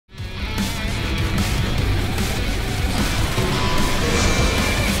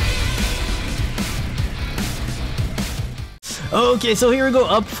Okay, so here we go,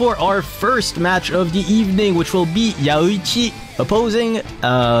 up for our first match of the evening, which will be Yauichi opposing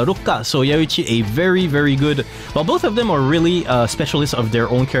Rokka. So Yauichi, a very, very good... Well, both of them are really specialists of their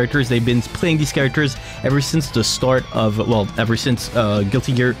own characters. They've been playing these characters ever since the start of... Well, ever since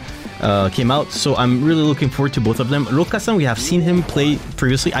Guilty Gear came out. So I'm really looking forward to both of them. Rokka-san, we have seen him play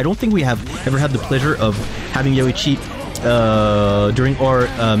previously. I don't think we have ever had the pleasure of having Yauichi during our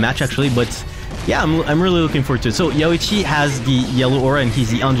match, actually, but... Yeah, I'm really looking forward to it. So Yauichi has the yellow aura and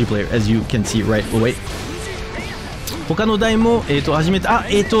he's the Anji player, as you can see right away. 他の台も始めて、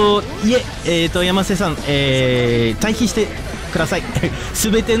山瀬さん、退避してください。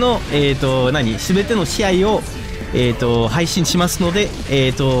すべてのすべての試合を配信しますので、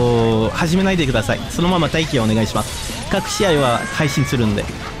始めないでください。そのまま待機をお願いします。各試合は配信するんで。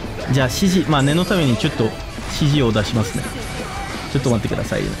じゃあ指示、まあ念のためにちょっと指示を出しますね。ちょっと待ってくだ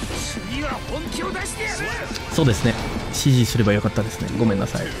さいね。そうですね、指示すればよかったですね。ごめんな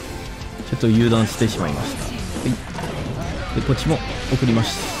さい、ちょっと油断してしまいました。はい、でこっちも送りま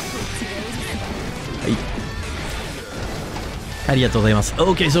す。はい、ありがとうございます。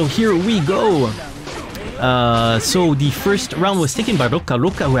 Okay, so here we go. So the first round was taken by Rokka.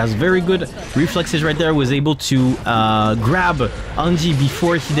 Rokka, who has very good reflexes right there, was able to grab Anji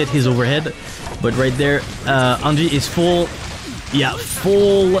before he did his overhead. But right there, Anji is full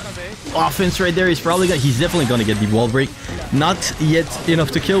offense right there. He's definitely gonna get the wall break. Not yet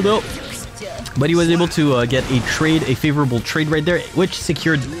enough to kill though, but he was able to get a favorable trade right there, which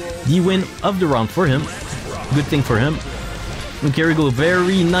secured the win of the round for him. Good thing for him. Okay, here we go.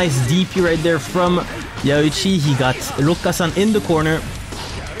 Very nice DP right there from Yauichi. He got Rokka-san in the corner.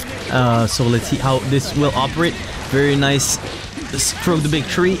 So let's see how this will operate. Very nice stroke the big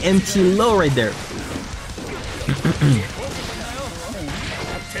tree, empty low right there.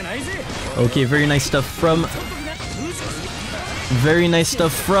 Okay, very nice stuff from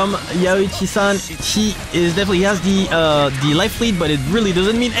Yauichi-san. He has the life lead, but it really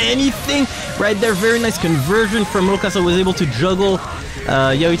doesn't mean anything right there. Very nice conversion from Rokka, so was able to juggle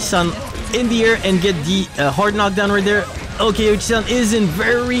Yauichi-san in the air and get the hard knockdown right there. Okay, Yauichi-san is in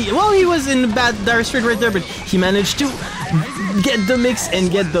he was in bad dire straight right there, but he managed to get the mix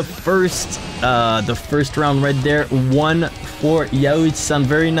and get the first round right there. 1 for Yauichi-san.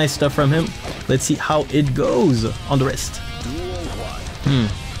 Very nice stuff from him. Let's see how it goes on the rest.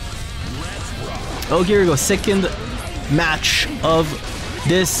 Okay, here we go. Second match of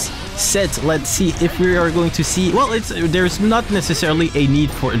this set. Let's see if we are going to see... Well, there's not necessarily a need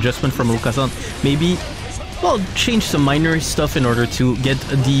for adjustment from Rokka-san. Maybe, well, change some minor stuff in order to get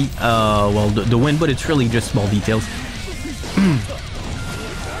the win, but it's really just small details.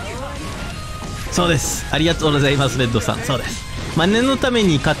 そうです。ありがとうございます、レッドさん。そうです。まあ、念のため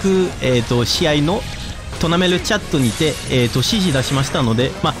に各、試合のトナメルチャットにて、指示出しましたの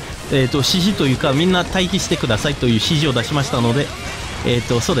で、まあ、指示というか、みんな待機してくださいという指示を出しましたので、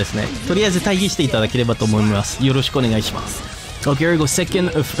そうですね。とりあえず待機していただければと思います。よろしくお願いします。Okay, here we go.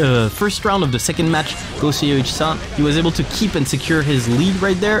 First round of the second match goes to Yauichi-san. He was able to keep and secure his lead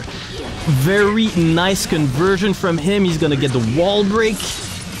right there. Very nice conversion from him. He's gonna get the wall break.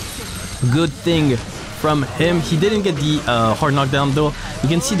 Good thing from him. He didn't get the hard knockdown though. You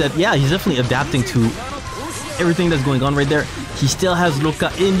can see that, yeah, he's definitely adapting to everything that's going on right there. He still has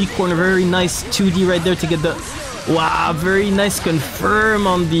Rokka in the corner. Very nice 2D right there to get the... Wow, very nice confirm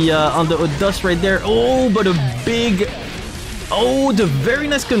on the dust right there. Oh, but a big... Oh, the very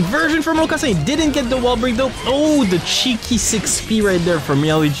nice conversion from Rokka. He didn't get the wall break though. Oh, the cheeky 6P right there from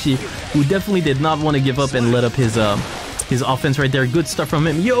Yauichi, who definitely did not want to give up and let up his offense right there. Good stuff from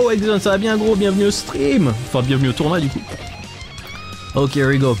him. Yo, Exxon, ça va bien gros, bienvenue au stream. Enfin, bienvenue au tournoi du coup. Okay, here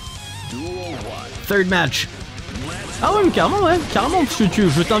we go. Third match. Ah ouais, mais carrément, ouais, carrément,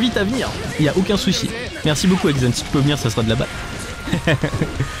 je t'invite à venir. Il n'y a aucun souci. Merci beaucoup, Exxon. Si tu peux venir, ça sera de la balle.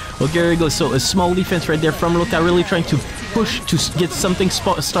 Okay, here we go. So a small defense right there from Rokka, really trying to push to get something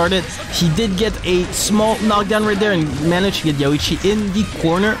started. He did get a small knockdown right there and managed to get Yauichi in the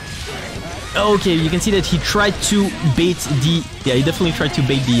corner. Okay, you can see that he tried to bait he definitely tried to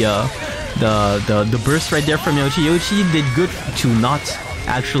bait the burst right there from Yauichi. Yauichi did good to not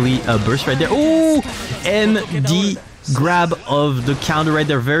actually burst right there. Oh, and the grab of the counter right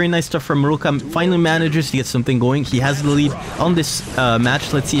there. Very nice stuff from Rokka. Finally manages to get something going. He has the lead on this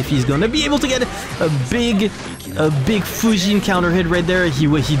match. Let's see if he's gonna be able to get a big Fujin counter hit right there. He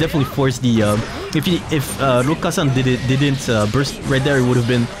definitely forced the if Rokka-san didn't burst right there, it would have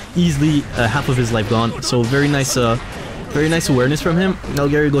been easily half of his life gone. So very nice awareness from him. Now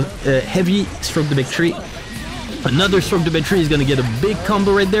there you go. Heavy stroke the big tree. Another stroke to tree is gonna get a big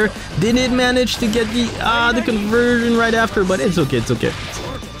combo right there. Didn't manage to get the conversion right after, but it's okay, it's okay.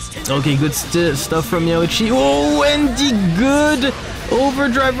 Okay, good stuff from Yauichi. Oh, and the good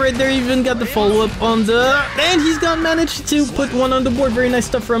overdrive right there. Even got the follow-up on the... And he's gonna manage to put one on the board. Very nice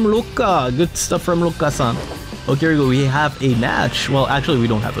stuff from Rokka. Good stuff from Rokka-san. Okay, here we go. We have a match. Well, actually, we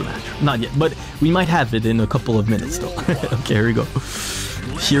don't have a match. Not yet, but we might have it in a couple of minutes, though. Okay, here we go.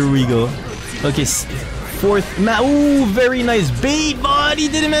 Here we go. Okay, fourth match. Ooh, very nice bait, but he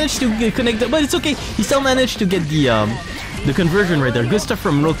didn't manage to connect it. But it's okay. He still managed to get the conversion right there. Good stuff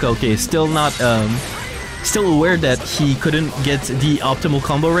from Rokka. Okay, still not... still aware that he couldn't get the optimal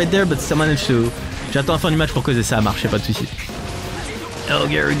combo right there, but still managed to... J'attends la fin du match pour causer ça a marché, pas de soucis. Oh,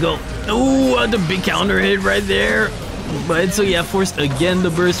 here we go. Oh, the big counter hit right there. But so yeah, forced again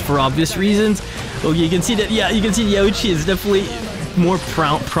the burst for obvious reasons. Okay, you can see that, yeah, you can see Yauichi is definitely more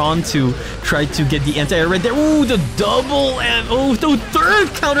prone to try to get the anti-air right there. Oh, the double and oh, the third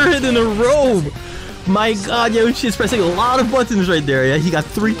counter hit in a row. My god, Yauichi is pressing a lot of buttons right there. Yeah, he got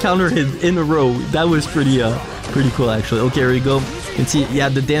 3 counter hits in a row. That was pretty cool actually. Okay, here we go. You can see, yeah,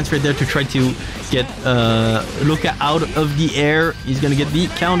 the dance right there to try to get Rokka out of the air. He's gonna get the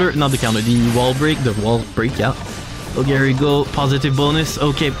counter, not the counter, the wall break, yeah. Okay, here we go. Positive bonus.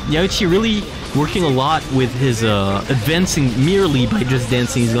 Okay, Yauichi really working a lot with his advancing merely by just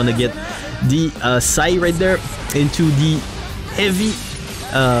dancing. He's gonna get the Sai right there into the heavy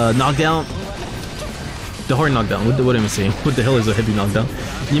knockdown. The hard knockdown, what am I saying? What the hell is a heavy knockdown?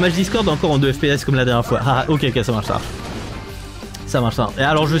 L'image Discord encore en 2 FPS comme la dernière fois. Ah, ok, ça marche, ça marche. Ça marche, ça marche. Et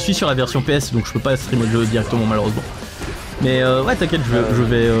alors je suis sur la version PS, donc je peux pas streamer le jeu directement malheureusement. Mais ouais, t'inquiète, je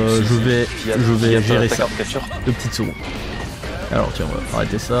vais gérer ça. 2 petites secondes. Alors tiens, on va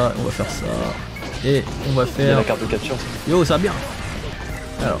arrêter ça, on va faire ça. Et on va faire... la carte de capture. Yo, ça va bien.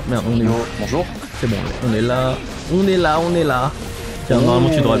 Alors, merde, on est où? Bonjour. C'est bon, on est là. On est là, on est là. Tiens, normalement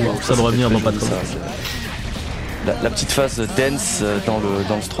tu devrais voir, ça devrait venir dans pas trop longtemps. La petite phase dance dans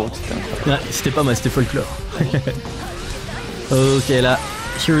le stroke, c'était incroyable. Ouais, c'était pas mal, c'était folklore. Ok, là,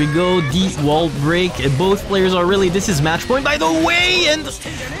 here we go, the wall break. Both players are really, this is match point by the way, and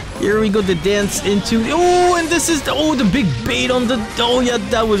here we go, the dance into, oh, and this is, the big bait on the, oh yeah,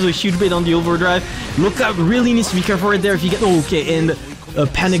 that was a huge bait on the overdrive. Rokka really needs to be careful right there if you get, okay, and a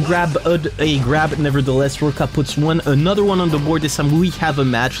panic grab, a grab, nevertheless, Rokka puts another one on the board. This time we have a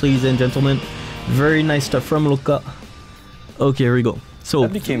match, ladies and gentlemen. Very nice stuff from Rokka. Okay, here we go. So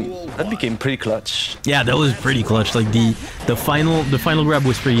that became pretty clutch. Yeah, that was pretty clutch. Like the final grab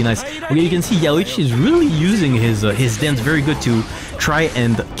was pretty nice. Okay, you can see Yauichi is really using his dance very good to try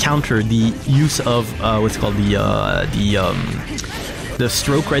and counter the use of what's called the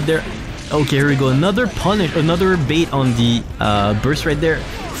stroke right there. Okay, here we go. Another bait on the burst right there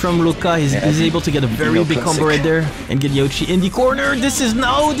from Rokka. He's able to get a very big combo right there and get Yauichi in the corner. This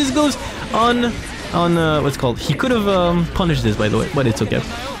goes on what's called. He could have punished this, by the way, but it's okay.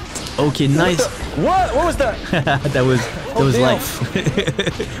 Okay, nice. What was that? that was life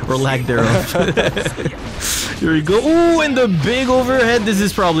or lack thereof. Here we go. Ooh, and the big overhead. This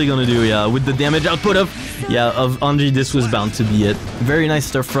is probably gonna do, yeah, with the damage output of Anji. This was bound to be it. Very nice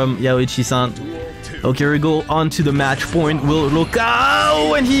stuff from Yauichi-san. Okay, here we go on to the match point. Will Rokka,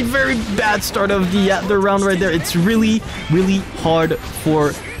 oh, and he very bad start of the round right there. It's really hard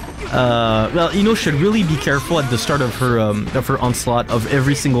for well, Ino should really be careful at the start of her onslaught of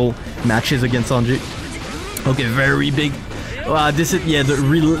every single matches against Anji. Okay, very big. This is, yeah, the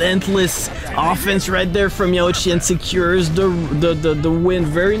relentless offense right there from Yauichi and secures the win.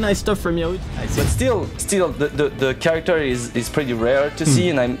 Very nice stuff from Yauichi. But still, the character is pretty rare to see,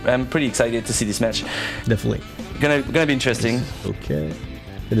 and I'm pretty excited to see this match. Definitely. Gonna be interesting. Okay.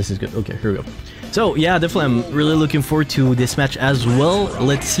 Yeah, this is good. Okay, here we go. So yeah, definitely I'm really looking forward to this match as well.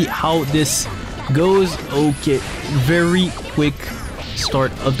 Let's see how this goes. Okay, very quick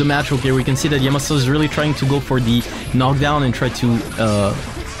start of the match. Okay, we can see that Yamase is really trying to go for the knockdown and try to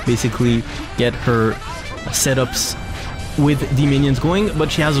basically get her setups with the minions going,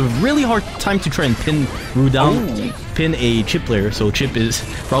 but she has a really hard time to try and pin Ruu down, pin a Chip player. So Chip is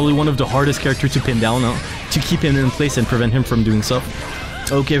probably one of the hardest characters to pin down to keep him in place and prevent him from doing so.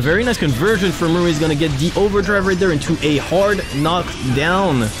 Okay, very nice conversion from Moryu. He's gonna get the overdrive right there into a hard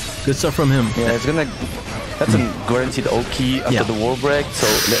knockdown. Good stuff from him. Yeah, that's a guaranteed OK after the wall break. So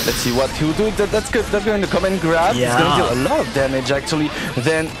let's see what he'll do. That's good. That's going to come and grab. Yeah. It's going to deal a lot of damage actually.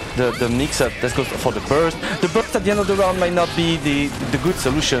 Then the mix-up. Let's go for the burst. The burst at the end of the round might not be the good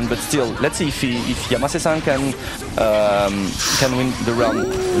solution, but still, let's see if Yamase-san can win the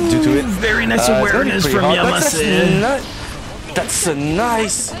round due to it. Very nice awareness from Yamase. That's a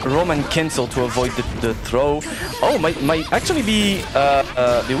nice Roman cancel to avoid the throw. Oh, might actually be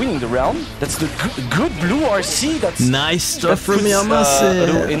winning the round. That's the good blue RC. That's nice stuff from puts,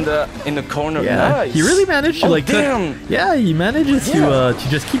 Yamase. in the corner. Yeah, Nice. he really managed to damn. Yeah, he managed to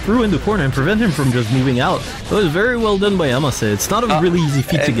just keep Ruu in the corner and prevent him from just moving out. It was very well done by Yamase. It's not a really easy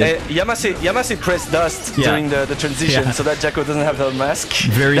feat to get. Yamase pressed dust during the transition, so that Jacko doesn't have the mask.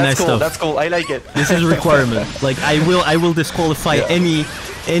 Very nice cool. stuff. That's cool. I like it. This is a requirement. Like I will disqualify any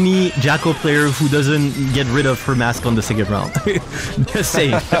Jacko player who doesn't get rid of her mask on the second round. Just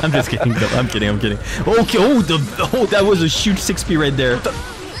saying. I'm just kidding. No, I'm kidding. Okay. Oh, that was a huge 6P right there.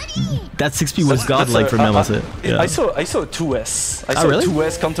 That 6P was godlike from Yamase. I saw a 2S. I saw a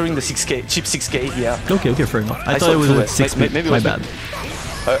 2S countering the 6K, cheap 6K. Yeah. Okay, fair enough. I thought it was a 6P. Maybe my bad.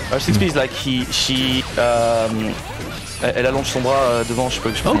 Her 6P is like elle allonge son bras devant, je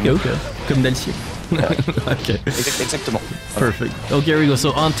sais pas. Ok. Comme Dalcier. Okay. Exactement. Perfect. Okay, here we go.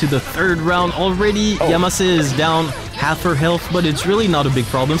 So on to the third round already. Yamase is down half her health, but it's really not a big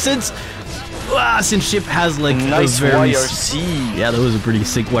problem since Chip has like nice a very YRC. Yeah, that was a pretty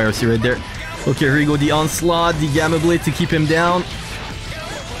sick YRC right there. Okay, here we go. The onslaught, the Gamma Blade to keep him down.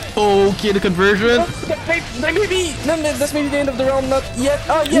 Okay, the conversion. Maybe that's maybe the end of the round. Not yet.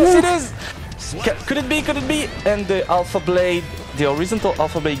 Oh yes, it is. Could it be? And the Alpha Blade, the horizontal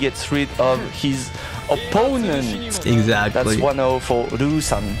Alpha Blade gets rid of his opponent. Exactly. That's 1-0 for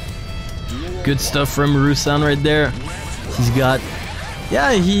Ruu-san. Good stuff from Ruu-san right there. He's got...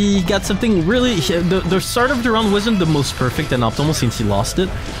 Yeah, he got something really... The start of the round wasn't the most perfect and optimal since he lost it.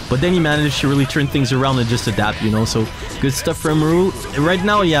 But then he managed to really turn things around and just adapt, you know? So, good stuff from Ruu. Right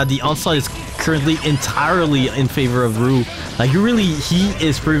now, yeah, the onslaught is currently entirely in favor of Ruu. Like, he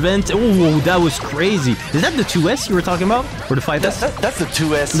is prevent... Oh, that was crazy. Is that the 2S you were talking about? Or the 5S? That's the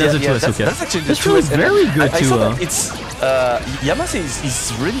 2S. That's the 2S, okay. That's actually the 2S. Really very good, I saw that it's... Yamase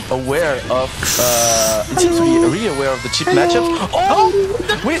is really aware of... it seems to be really aware of the cheap matchups. Oh!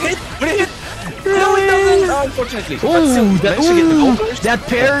 Will it hit? No, it doesn't! Unfortunately. That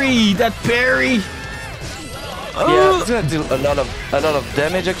parry! Yeah, it's gonna do a lot of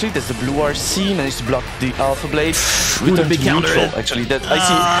damage actually. There's the blue RC, managed to block the Alpha Blade. Return to neutral actually.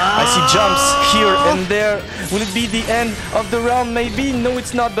 I see jumps here and there. Will it be the end of the round? Maybe. No,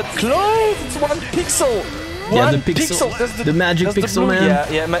 it's not, but close! It's 1 pixel! Yeah, the pixel. That's the magic pixel, man.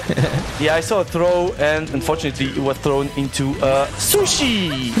 Yeah, I saw a throw, and unfortunately it was thrown into a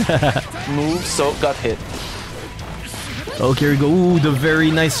sushi move, so got hit. Okay, here we go. Ooh, the very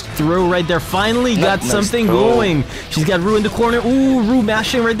nice throw right there. Finally got something going. She's got Ruu in the corner. Ooh, Ruu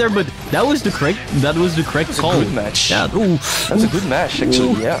mashing right there, but that was the correct call. Good match. Yeah, that was a good match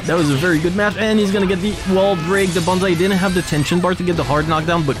actually. Yeah, that was a very good match, and he's gonna get the wall break. The Bonsai didn't have the tension bar to get the hard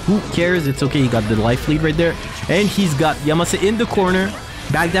knockdown, but who cares? It's okay. He got the life lead right there, and he's got Yamase in the corner.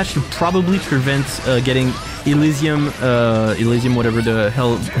 Backdash to probably prevent getting Elysium, whatever the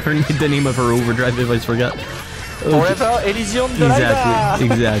hell the name of her overdrive device forgot. Forever Elysium Driver!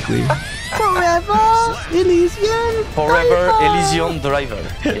 Exactly. Forever Elysium Driver.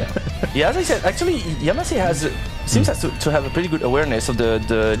 Yeah, as I said, actually, Yamase seems to have a pretty good awareness of the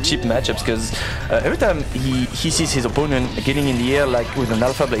cheap matchups, because every time he sees his opponent getting in the air, like with an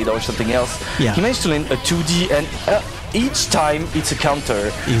Alpha Blade or something else, he managed to land a 2D, and each time it's a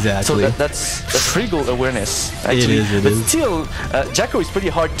counter. Exactly. So that's a pretty good awareness, actually. It but is. Still, Jacko is pretty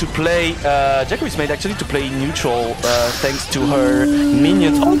hard to play. Jacko is made actually to play neutral thanks to her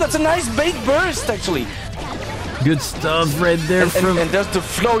minions. Oh, that's a nice bait burst, actually. Good stuff right there. And there's the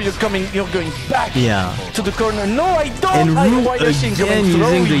flow. You're going back to the corner. No, I don't. And Ruu again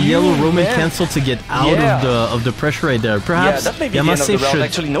using the yellow Roman cancel to get out of the pressure right there. Perhaps that may be Yamase the end of the round.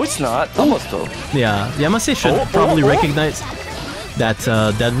 Actually, no, it's not. Almost though. Yeah, Yamase should probably recognize that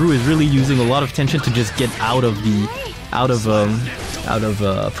that Ruu is really using a lot of tension to just get out of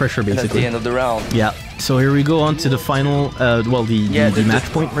pressure basically. At the end of the round. Yeah. So here we go on to the final. The match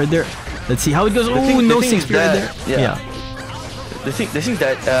point right there. Let's see how it goes. Oh, no 6P right there. Yeah. The thing is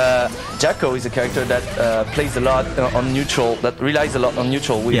that Jacko is a character that plays a lot on neutral, that relies a lot on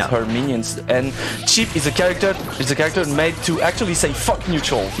neutral with her minions, and Chip is a character made to actually say fuck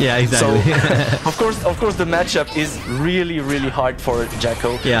neutral. Yeah, exactly. So of course the matchup is really hard for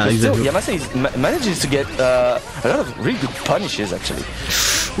Jacko. Yeah, but exactly. Still, Yamase manages to get a lot of really good punishes actually.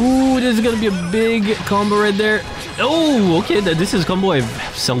 Ooh, this is gonna be a big combo right there. Oh, okay, this is a combo I've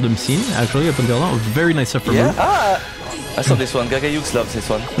seldom seen actually up until now. Very nice stuff from Ruu. I saw this one. Gagayux loves this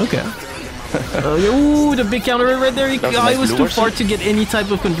one. Okay. Ooh, the big counter right there. It was too far to get any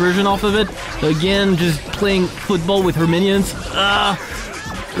type of conversion off of it. Again, just playing football with her minions.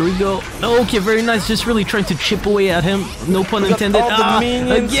 Here we go. Oh, okay, very nice. Just really trying to chip away at him. No pun intended.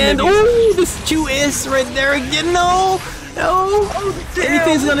 Again. Oh, this 2S right there again. No. No.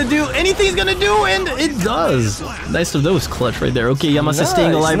 Anything's gonna do. Anything's gonna do, and it does. Nice of those clutch right there. Okay, Yamase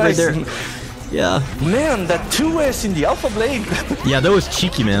staying alive right there. Yeah. Man, that 2S in the Alpha Blade. Yeah, that was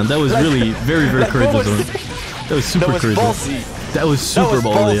cheeky, man. That was really very courageous. That was super courageous. That was super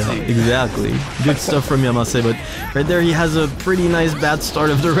ballsy. Yeah, exactly. Good stuff from Yamase, but right there he has a pretty nice bad start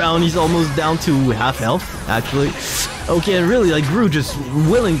of the round. He's almost down to half health, actually. Okay, and really, like Ruu just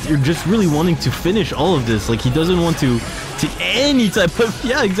really wanting to finish all of this. Like he doesn't want to take any type of,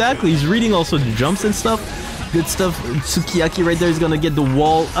 yeah, exactly. He's reading also the jumps and stuff. Good stuff. Sukiyaki right there is gonna get the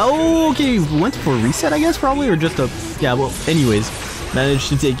wall. Oh, okay, went for a reset, I guess, probably, or just a, yeah, well, anyways. Managed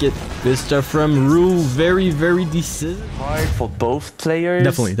to take it. Good stuff from Ruu. Very decisive. Hard for both players.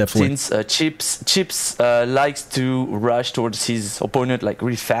 Definitely. Since Chips likes to rush towards his opponent like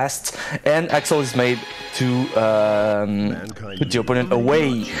really fast, and Axel is made to put the opponent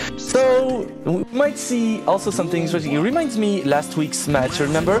away. So we might see also something interesting. It reminds me last week's match.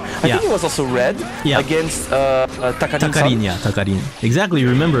 Remember? I think it was also Red against Takarin. Yeah, Takarin. Exactly.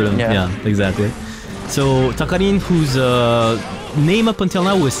 Remember them? Yeah, exactly. So Takarin, whose name up until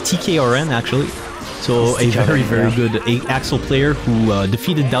now was TKRN actually, so a very good Axel player who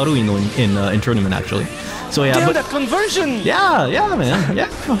defeated Daru in tournament actually. So yeah, damn, that conversion! Yeah, man. Yeah,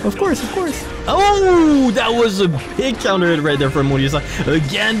 of course. Oh, that was a big counter hit right there from Moryu.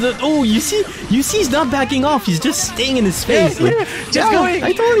 Again, oh, you see, he's not backing off. He's just staying in his space. Going.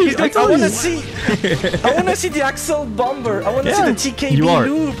 I told you. I wanna see the Axel bomber. I wanna see the TKB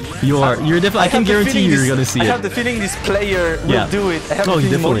loop. You're definitely. I can guarantee you're gonna see it. I have the feeling this player will do it. I have the feeling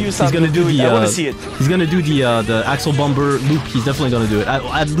definitely. He's gonna do the. I wanna see it. He's gonna do the Axel bomber loop. He's definitely gonna do it.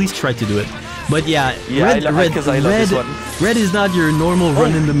 At least try to do it. But yeah, Red is not your normal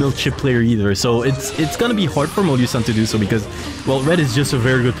run-in-the-mill chip player either, so it's gonna be hard for Moryu-san to do so because, well, Red is just a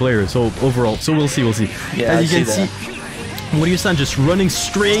very good player. So overall, we'll see. Yeah, as you can see, Moryu-san just running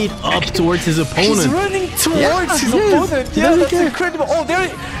straight up towards his opponent. He's running towards his opponent. Yeah, that's incredible. Oh, there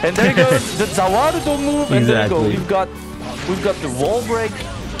he goes. The Zawarudo move, and there you go. We've got the wall break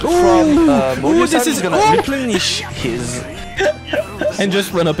from Moryu-san. This is gonna replenish his. And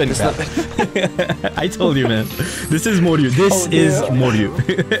just run up and grab. I told you, man. This is Moryu. This is Moryu.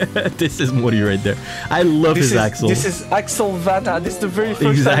 This is Moryu right there. I love his Axel. This is Axel Vanna. This is the very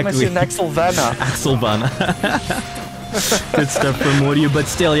first time I see an Axel Vanna. Axel Vanna. Good stuff from Moryu, but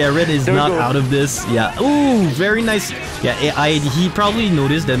still, yeah, Red is not out of this. Yeah. Ooh, very nice. Yeah, he probably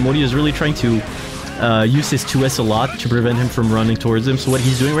noticed that Moryu is really trying to use his 2S a lot to prevent him from running towards him. So what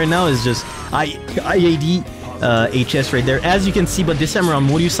he's doing right now is just IAD. HS right there, as you can see, but this time around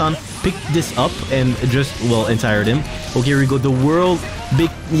Moryu-san picked this up and just, well, entired him. Okay, here we go, the world big,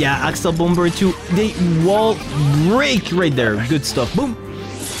 yeah, Axel Bomber 2, they wall break right there, good stuff, boom.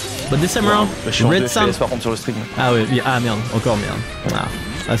 But this time around, Red-san... Ah ouais, merde, encore merde.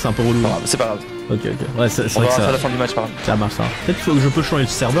 Ah, c'est un peu relou. C'est pas grave. Ok, ouais, c'est vrai que ça... à la fin du match, par exemple. Ça marche, ça. Peut-être que je peux changer le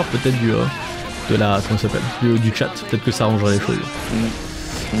serveur, peut-être de la... comment ça s'appelle, du chat, peut-être que ça arrangerait les choses.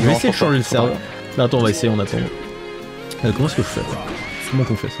 Je vais essayer de changer le serveur. Là, attends, on va essayer, on attend. Comment est-ce que je fais là? Comment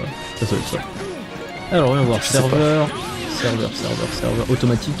qu'on fait ça? Ça doit être ça. Alors, voyons voir. Serveur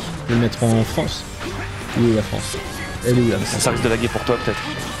automatique. Je vais le mettre en France. Où est la France? Elle est où la France? Ça risque de laguer pour toi, peut-être.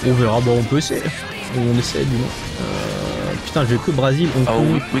 On verra, bon, on peut essayer. On essaie, dis-moi. Putain, je vais que Brésil, Hong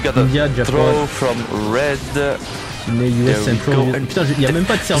Kong, India, Japan. Throw from Red. US Central. Putain, il n'y a même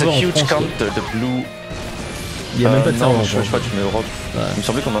pas de serveur en France. Il n'y a même pas de serveur en France. Je sais pas, tu mets Europe. Ouais. Il me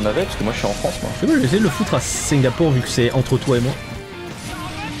semblait qu'on en avait parce que moi je suis en France, moi. Je vais essayer de le foutre à Singapour vu que c'est entre toi et moi.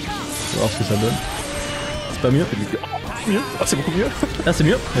 On va voir ce que ça donne. C'est pas mieux? Mieux. Ah, c'est beaucoup mieux. Ah, c'est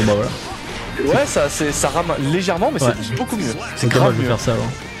mieux? Bon bah voilà. Ouais, ça rame légèrement, mais c'est beaucoup mieux. C'est grave, je vais faire ça alors.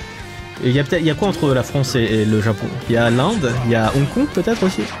 Et il y a quoi entre la France et le Japon? Il y a l'Inde, il y a Hong Kong peut-être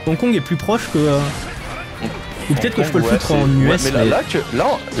aussi. Hong Kong est plus proche que... Ou peut-être que je peux le foutre en US. Mais là,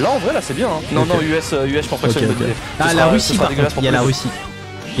 en vrai, là, c'est bien. Hein. Non, US, je pense pas que c'est une bonne idée. Ah, la Russie, par contre. Il y a la Russie.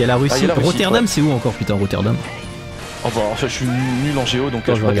 Il y a la Russie. Rotterdam, c'est où encore, putain, Rotterdam? Oh bah, je suis nul en géo, donc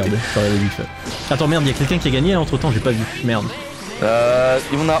je vais regarder. Vite fait. Attends, merde, il y a quelqu'un qui a gagné entre temps, j'ai pas vu. Merde.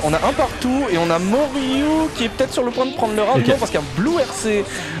 Et on a un partout et on a Moryu qui est peut-être sur le point de prendre le round. Non, parce qu'un Blue RC,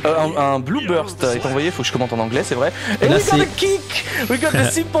 un Blue Burst est envoyé, faut que je commente en anglais, c'est vrai. Et we got a kick! We got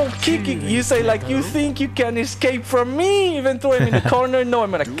the simple kick. You say like, you think you can escape from me even though I'm in the corner? No, I'm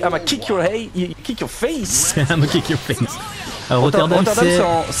gonna kick your face. I'm gonna kick your face. Alors, Rotterdam,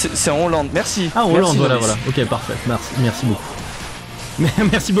 c'est en Hollande, merci. Ah, en Hollande, voilà. Ok, parfait, merci beaucoup.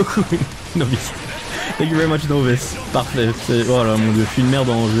 Merci beaucoup, Novice. Thank you very much, Novice. Parfait. Oh là mon dieu, je suis une merde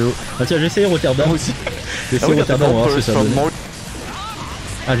en jeu. Ah tiens, j'ai essayé Rotterdam aussi. J'ai essayé Rotterdam, on va voir ce que ça donne.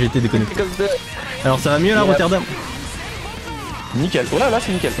 Ah, j'ai été déconnecté. Alors ça va mieux là, Rotterdam? Nickel. Oh là,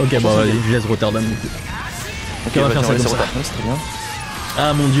 c'est nickel. Ok, bon, allez, je laisse Rotterdam. Ok, on va faire ça comme ça.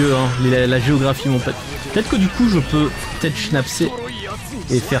 Ah mon dieu, hein, la géographie, mon pote. Peut-être que du coup, je peux peut-être schnapser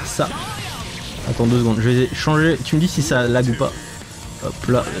et faire ça. Attends 2 secondes, je vais changer. Tu me dis si ça lag ou pas. Hop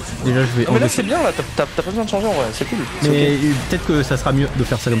là, déjà je vais. Mais là c'est bien, là, t'as pas besoin de changer en vrai, c'est cool. Mais okay. Peut-être que ça sera mieux de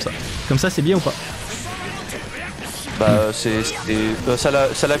faire ça comme ça. Comme ça, c'est bien ou pas? Bah,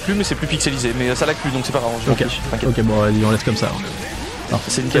 ça lag plus, mais c'est plus pixelisé. Mais ça lag plus, donc c'est pas grave. Ok, ok, bon, vas-y, on laisse comme ça.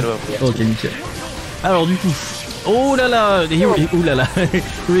 C'est nickel, ouais. Ok, nickel. Alors, du coup. Oh là là, here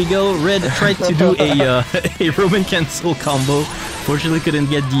we go. Red tried to do a Roman cancel combo. Fortunately couldn't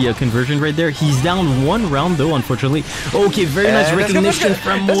get the conversion right there. He's down 1 round though, unfortunately. Okay, very nice recognition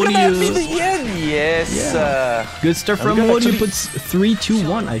from Moryu. Yes. Yeah. Good stuff from Moryu. Puts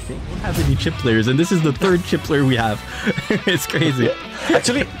 3-2-1, I think. We don't have any chip players, and this is the 3rd chip player we have. It's crazy.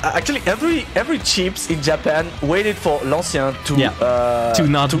 Actually, every chips in Japan waited for l'ancien to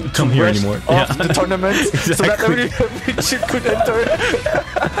not come here anymore. The tournament, exactly. So that every chip could enter.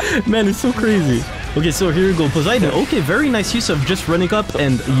 Man, it's so crazy. Okay, so here we go, Poseidon. Okay, very nice use of just running up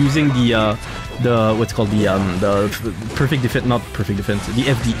and using the what's called the perfect defense, not perfect defense, the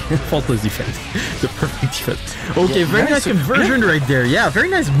FD, faultless defense, the perfect defense. Okay, very nice conversion right there. Yeah, very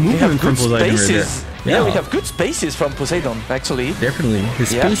nice movement from Poseidon right there. Yeah, we have good spaces from Poseidon, actually. Definitely, his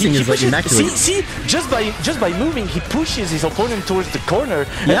spacing is like immaculate. See, just by moving, he pushes his opponent towards the corner.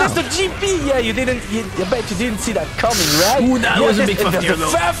 And that's the GP. Yeah, I bet you didn't see that coming, right? Ooh, that was a big Fafnir though.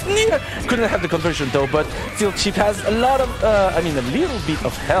 Fafnir couldn't have the conversion though, but still, Chip has a lot of, a little bit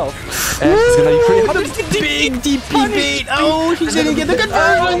of health. And it's gonna be pretty hard. Big DP bait. Oh, he didn't get the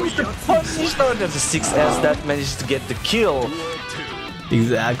conversion. There's a 6S that managed to get the kill.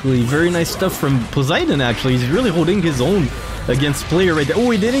 Exactly, very nice stuff from Poseidon actually. He's really holding his own against player right there. Oh,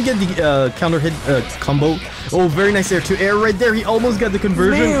 he didn't get the counter hit combo. Oh, very nice air to air right there. He almost got the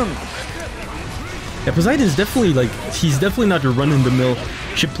conversion. Man. Yeah, Poseidon is definitely like, he's definitely not a run-in-the-mill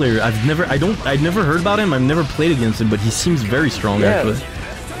chip player. I've never heard about him. I've never played against him, but he seems very strong actually.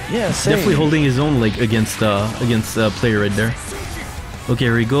 Yeah, same. Definitely holding his own like against player right there. Okay,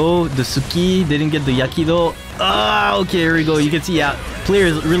 here we go. The Suki didn't get the Yakido. Ah, okay, here we go. You can see, yeah, player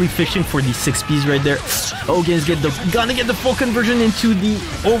is really fishing for the 6Ps right there. Okay, he's gonna get the full conversion into the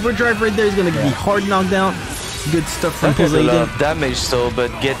overdrive right there. He's gonna get the hard knockdown. Good stuff from Poseidon. A lot of damage, so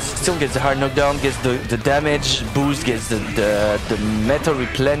but still gets the hard knockdown, gets the damage boost, gets the metal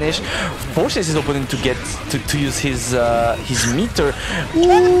replenish, forces his opponent to use his meter.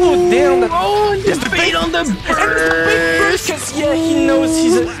 Ooh, damn! There's the bait on the burst. Because yeah, he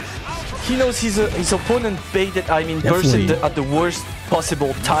knows his opponent baited. I mean, bursted at the worst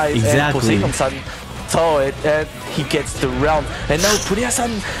possible time. Exactly. And Poseidon-san saw it, and he gets the round. And now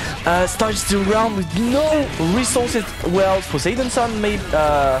Purea-san starts the round with no resources. Well, Poseidon-san made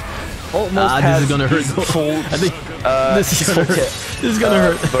almost has this is gonna hurt. Full, I think this is gonna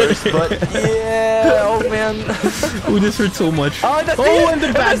hurt. Burst, but yeah, oh man. Ooh, this hurts so much. Oh, and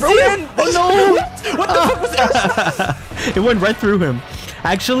the bad bro. Oh no! What the fuck was that? It went right through him.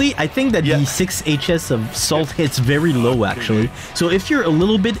 Actually, I think that the 6 HS of Salt hits very low actually. So if you're a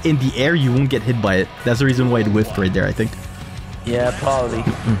little bit in the air, you won't get hit by it. That's the reason why it whiffed right there, I think. Yeah, probably.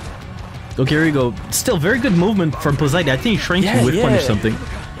 Okay, here we go. Still very good movement from Poseidon. I think he's trying to whiff punish something.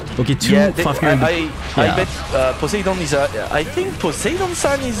 Okay, I bet Poseidon is I think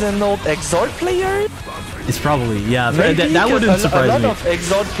Poseidon-san is an old Exalt player. It's probably, that wouldn't surprise me. A lot of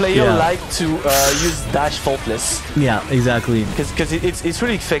Exalt players like to use dash faultless. Yeah, exactly. Because it's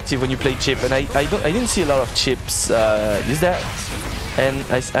really effective when you play chip, and I didn't see a lot of chips use that, and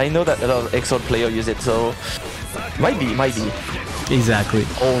I know that a lot of Exalt players use it, so might be. Exactly.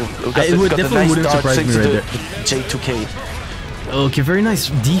 Oh, it definitely wouldn't surprise me right there. J2K. Okay, very nice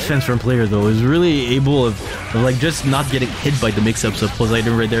defense from player though. Is really able of like just not getting hit by the mix-ups of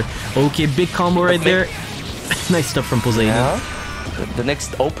Poseidon right there. Okay, big combo right there. Nice stuff from Poseidon. Yeah. The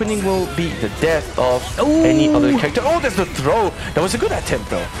next opening will be the death of any other character. Oh, there's the throw. That was a good attempt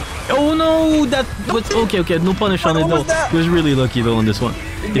though. Oh no, that was okay. No punish on it though. He was really lucky though on this one.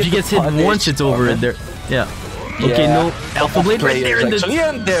 If he gets hit once, it's over right there. Yeah. Okay, no Alpha Blade right there. And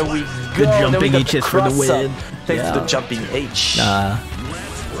there we go. The jumping HS for the win. Thanks to the jumping H.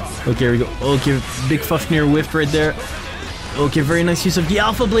 Okay, here we go. Okay, big Fafnir whiffed right there. Okay, very nice use of the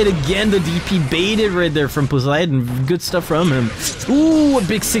Alpha Blade again. The DP baited right there from Poseidon. Good stuff from him. Ooh, a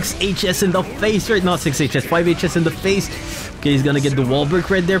big 6 HS in the face. Right, not 6 HS, 5 HS in the face. Okay, he's gonna get the wall break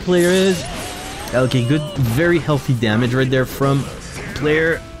right there, player is. Okay, good, very healthy damage right there from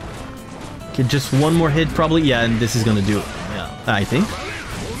player. Okay, just one more hit probably. Yeah, and this is gonna do it. Yeah, I think.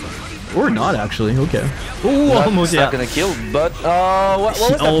 Or not actually. Okay. Oh, almost. Not gonna kill, but what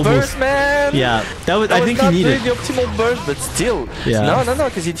was that burst, man? Yeah, that was. I think he needed the optimal burst, but still. Yeah. No,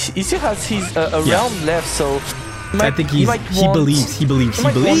 because he still has his a round left, so. I think he believes. He believes.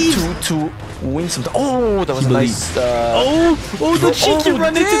 To win some. Oh, that was nice. The cheeky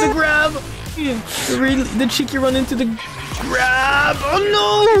run into the grab. The cheeky run into the grab. Oh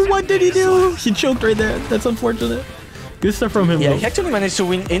no! What did he do? He choked right there. That's unfortunate. Good stuff from him. Yeah, though. he actually managed to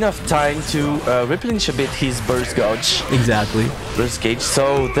win enough time to replenish a bit his burst gauge. Exactly. Burst gauge.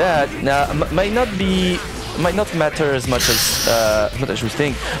 So that might not matter as much as we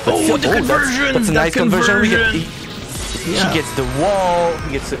think. But still, the conversion! That's a nice conversion. He Yeah. gets the wall.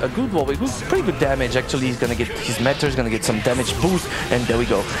 He gets a good wall. Pretty good damage. Actually, he's gonna get his matter. He's gonna get some damage boost, and there we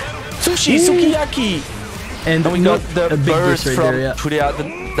go. Sushi Sukiyaki. And we got the burst right from there, Purea.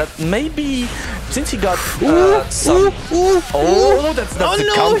 That maybe since he got some. That's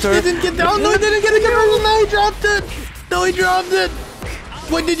the counter. He didn't get down. No, he didn't get a conversion. No, he dropped it. No, he dropped it.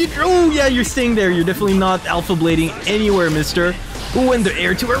 What did you? Oh yeah, you're staying there. You're definitely not alpha blading anywhere, mister. Oh, and the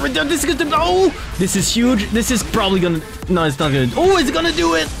air to air. This is gonna. Oh, this is huge. This is probably gonna. No, it's not gonna. Oh, it's gonna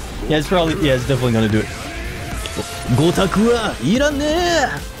do it. Yeah, it's probably. Yeah, it's definitely gonna do it. Gotaku wa irane.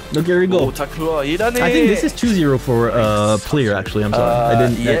 Look, here we go. I think this is 2-0 for player. Actually, I'm sorry. I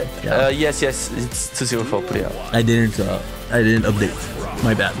didn't. Yes, it's 2-0 for player. I didn't update.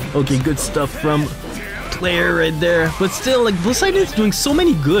 My bad. Okay, good stuff from player right there. But still, like Poseidon's doing so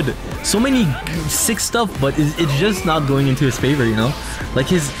many sick stuff, but it's just not going into his favor. You know, like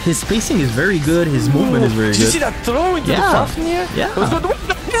his spacing is very good. His movement is very good. Did you see that throw into the Fafnir? Yeah. What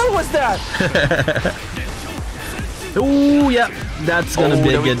the hell was that? Oh yeah, that's gonna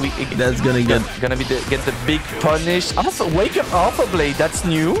be good. That's gonna get the big punish. Also, wake up Alpha Blade. That's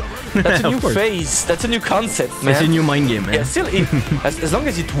new. That's a new phase. That's a new concept, man. It's a new mind game, man. Yeah, still, as long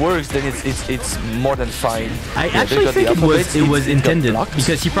as it works, then it's more than fine. I actually think it was intended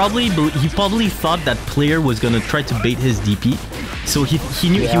because he probably thought that player was gonna try to bait his DP, so he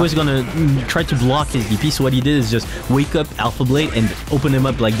knew he was gonna try to block his DP. So what he did is just wake up Alpha Blade and open him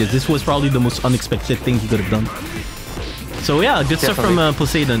up like this. This was probably the most unexpected thing he could have done. So yeah, good stuff from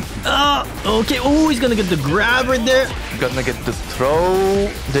Poseidon. Okay. Oh, he's gonna get the grab right there. Gonna get the throw.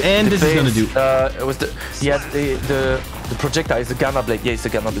 This is gonna do. It was the projectile is the Gamma Blade. Yeah, it's the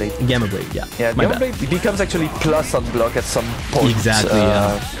Gamma Blade. Gamma Blade. Yeah. Yeah, Gamma Blade becomes actually plus on block at some point. Exactly.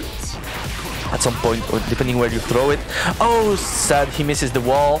 At some point, or depending where you throw it. Oh, sad. He misses the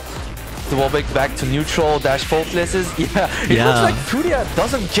wall. The wall back to neutral, dash faultlesses. Yeah, it looks like Purea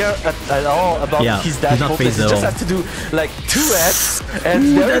doesn't care at all about his dash faultlesses. He just has to do like 2x,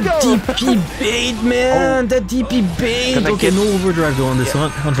 and there we go. That DP bait, man. That DP bait. Okay, no overdrive though on this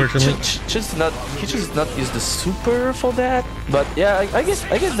one, unfortunately. He just not use the super for that. But yeah, I guess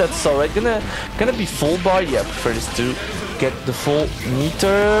that's alright. Gonna be full bar. Yeah, prefer this to get the full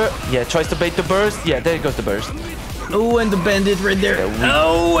meter. Yeah, tries to bait the burst. Yeah, there goes the burst. Oh, and the bandit right there.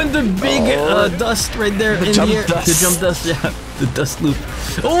 Oh, and the big dust right there in the air. The jump dust, yeah. The dust loop.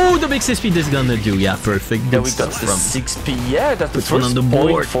 Oh, the big 6P this is gonna do. Yeah, perfect. There we got the 6P. Yeah, that's the first on the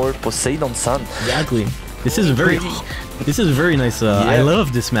board for Poseidon-san. Exactly. This is very nice. I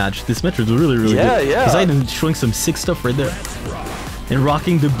love this match. This match is really good. Yeah. Poseidon showing some sick stuff right there. And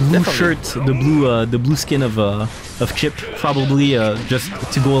rocking the blue shirt, the blue skin of Chip, probably just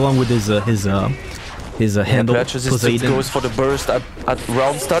to go along with his handle. Poseidon goes for the burst at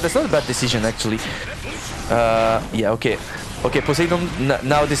round start. That's not a bad decision actually. Yeah, okay. Poseidon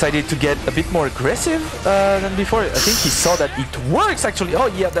now decided to get a bit more aggressive than before. I think he saw that it works actually. Oh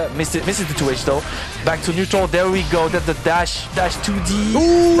yeah, that misses the 2H though. Back to neutral. There we go. That's the dash 2D.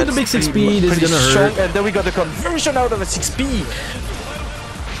 Ooh, the big 6P. This is gonna hurt. And then we got the conversion out of a 6P.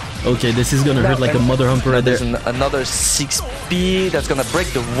 Okay, this is gonna hurt like a mother humper right there. There's another 6P that's gonna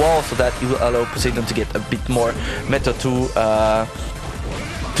break the wall, so that it will allow Poseidon to get a bit more meta to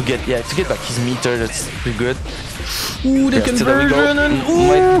get back his meter. That's pretty good. Ooh, the conversion and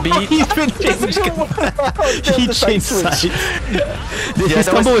might be. He changed sides. His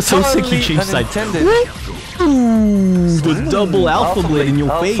combo was so sick. He changed sides. Ooh, the double alpha blade in your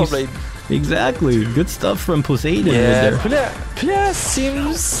face. Exactly. Good stuff from Poseidon. Yeah, Purea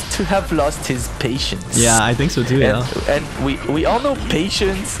seems to have lost his patience. Yeah, I think so too. And we all know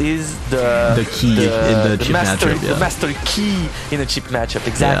patience is the key in the chip matchup. The master key in a chip matchup.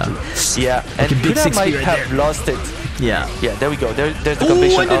 Exactly. Yeah, and Purea might have lost it. Yeah. Yeah, there we go. There's the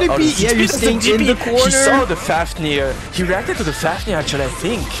combination. You're staying in the corner. He saw the Fafnir. He reacted to the Fafnir actually, I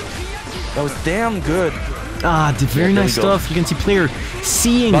think. That was damn good. Ah, did very nice stuff. You can see player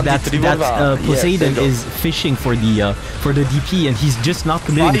seeing that Poseidon is fishing for the DP, and he's just not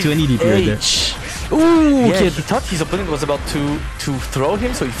committing to any DP right there. Ooh, yeah, he thought his opponent was about to throw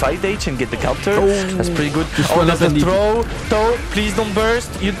him, so he 5H and get the counter. That's pretty good. Oh, there's the throw. Though, please don't burst.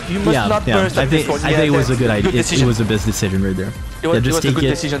 You must not burst. I think it was a good idea. It was the best decision right there. It was a good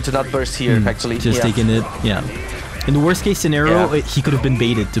decision to not burst here, actually. Just taking it, yeah. In the worst case scenario, he could have been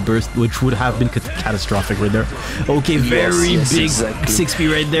baited to burst, which would have been catastrophic right there. Okay, very big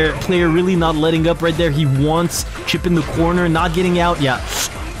 6P right there. Player really not letting up right there. He wants chip in the corner, not getting out. Yeah.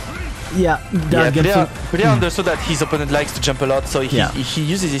 Purea understood that his opponent likes to jump a lot, so he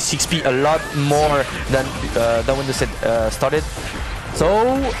uses his 6P a lot more than when the set started.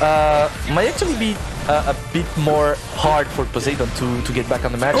 So might actually be a bit more hard for Poseidon to get back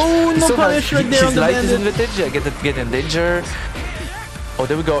on the match. Oh, no punish right there on the bandit. His life is in advantage. Get in danger. Oh,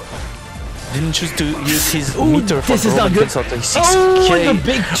 there we go. Didn't choose to use his meter for this is not good. Oh, the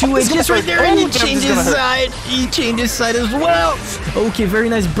big 2HS right there, and he changes side. He changes side as well. Okay, very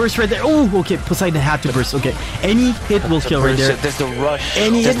nice burst right there. Oh, okay, Poseidon had to burst. Okay, any hit will kill right there. There's the rush.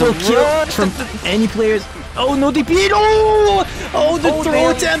 Any hit will kill from any players. Oh no, DP! Oh, the throw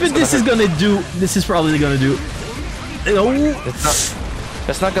attempt. This is gonna do. This is probably gonna do. Oh.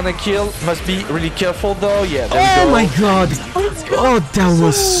 That's not gonna kill. Must be really careful though. Yeah. There we go. Oh my god! Oh, that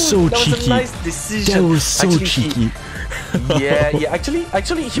was so cheeky. That was a nice decision. That was so cheeky. Yeah.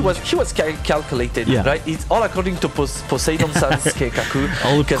 Actually, he was calculated, right? It's all according to Poseidon-san's Keikaku.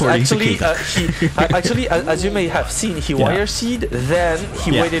 Because actually, as you may have seen, he wire seed, then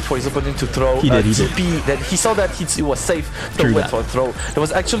he waited for his opponent to throw a TP. Then he saw that it was safe, so went for a throw. That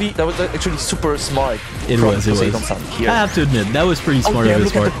was actually super smart. It was. I have to admit, that was pretty smart of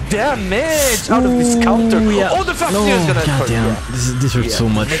his part. Look at the damage out of this counter. Oh, the fast is gonna hurt. This hurts so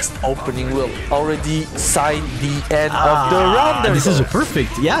much. Next opening will already sign the end of the round. This is a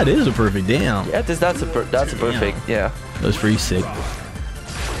perfect. Yeah, it is a perfect. Damn. Yeah, that's a perfect. Yeah. That was pretty sick.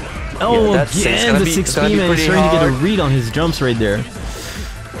 Oh, again, the 6P man is trying to get a read on his jumps right there.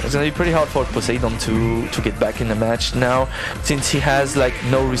 It's gonna be pretty hard for Poseidon to get back in the match now, since he has like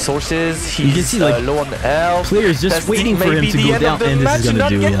no resources. He's low on the health. Players just waiting for him to go down, and this is gonna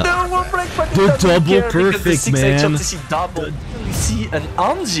do the double perfect, man. We see an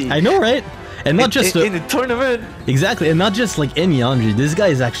Anji. I know, right? And not just in the tournament. Exactly, and not just like any Anji. This guy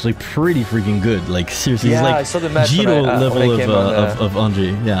is actually pretty freaking good. Like seriously, he's like I saw the match Jiro level of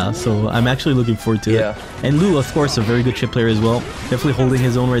Anji. Yeah, so I'm actually looking forward to it. And Lu, of course, a very good chip player as well. Definitely holding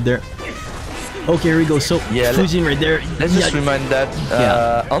his own right there. Okay, here we go. So Fujin right there. Let's just remind that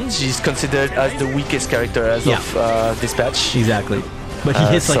Anji is considered as the weakest character as of this patch. Exactly. But he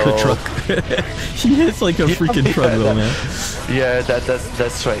hits like a truck. He hits like a freaking truck though, man. Yeah,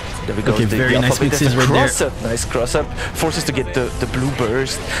 that's right. There we go. Okay, very nice mixes right there. Nice cross up. Forces to get the blue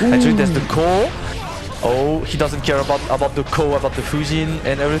burst. Actually, there's the call. Oh, he doesn't care about the Ko, about the Fujin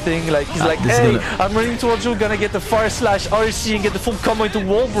and everything. Like he's like, hey, I'm running towards you, gonna get the fire slash RC and get the full combo into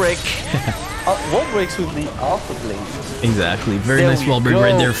wall break. Wall breaks with the Alpha Blade. Exactly. Very nice wall break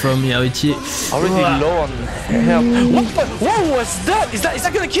right there from Yauichi. Already low on health. What was that? Is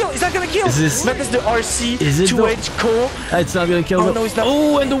that gonna kill? Is that gonna kill? Is this? That is the RC. Is it 2H Ko? It's not gonna kill. Oh no, it's not.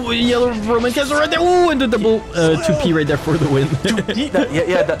 Oh, and the yellow Roman castle right there. Oh, and the double 2P right there for the win. 2P.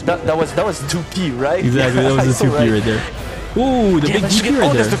 That was 2P, right? Exactly. That was the 2P right there. Ooh, the big DP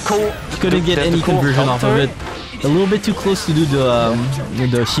right there. Couldn't get any conversion off of it. A little bit too close to do the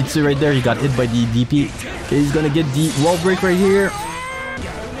Shitsu right there. He got hit by the DP. Okay, he's gonna get the wall break right here.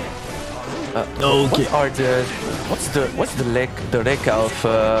 Okay. What's the Reka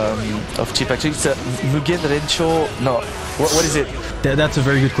of chip? Actually, it's a Mugen Rencho. No, what is it? That's a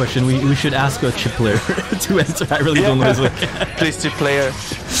very good question. We should ask a chip player to answer. I really don't know his way. Please, chip player.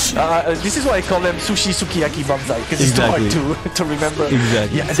 This is why I call them Sushi Sukiyaki Banzai, because it's too hard to remember.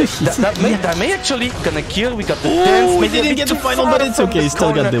 Exactly. Yeah, that may actually gonna kill. We got the dance. We didn't get the final, but it's okay.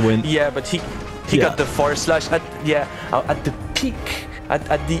 Still got the win. Yeah, but he got the forward slash at the peak.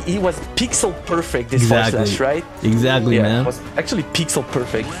 He was pixel perfect, this forward slash, right? Exactly, man. It was actually pixel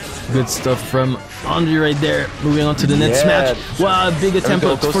perfect. Good stuff from Andre right there. Moving on to the next match. Wow, big attempt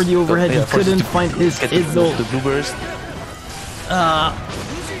for the overhead. He couldn't find his hit though. The blue burst.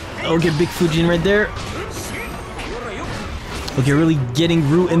 Okay, big Fujin right there. Okay, really getting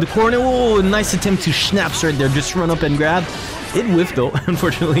Ruu in the corner. Oh, nice attempt to snaps right there. Just run up and grab. It whiffed though,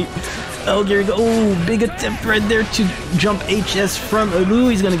 unfortunately. Oh, here we go. Oh, big attempt right there to jump HS from Ruu.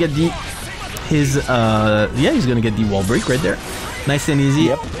 He's gonna get he's gonna get the wall break right there. Nice and easy.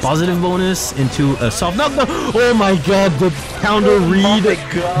 Yep. Positive bonus into a soft knockdown. Oh my god, the counter read.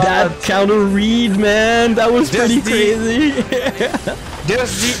 That counter read, man. That was pretty crazy.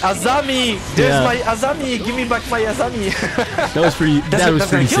 There's the Azami. There's my Azami. Give me back my Azami. That was pretty. That was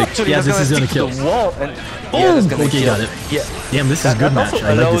pretty sick. Actually, yeah, this is gonna kill. The wall and okay, got it. Yeah. Damn, this is a good match.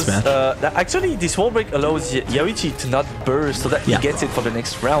 I like this match. Actually, this wall break allows Yauichi to not burst, so that he gets it for the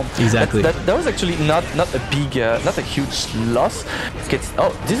next round. Exactly. That was actually not a big, not a huge loss.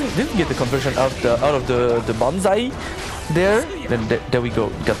 Didn't get the conversion out of the bonsai there. Then there we go.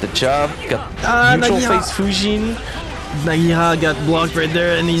 Got the jump. Got neutral phase Fujin. Nagiha got blocked right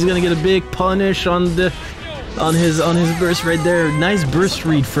there, and he's gonna get a big punish on his burst right there. Nice burst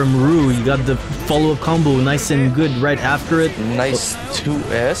read from Ruu. He got the follow-up combo, nice and good right after it. Nice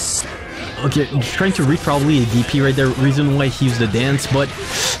 2S. Okay, trying to read probably a DP right there. Reason why he used the dance, but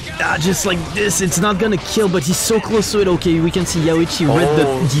just like this, it's not gonna kill. But he's so close to it. Okay, we can see Yauichi read the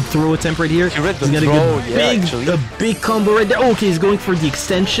deep throw attempt right here. He read the he's gonna get a big combo right there. Okay, he's going for the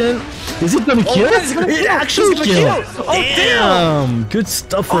extension. Is it gonna kill? It actually killed. Oh damn! Good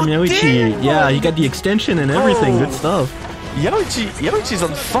stuff from Yauichi. Yeah, he got the extension and everything. Good stuff. Yauichi's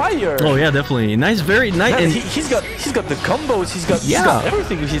on fire. Oh yeah, definitely. Nice, very nice. Man, and he's got the combos. He's got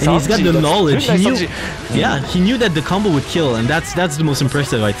everything. He's got the knowledge. He knew, he knew that the combo would kill, and that's the most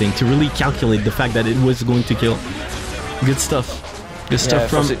impressive, I think, to really calculate the fact that it was going to kill. Good stuff. Good stuff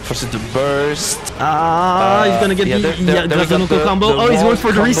from forces the burst. He's gonna get the combo. Oh, he's going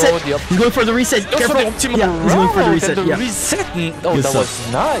for the reset. He's going for the reset. Careful. He's going for the reset. Yeah. Oh, that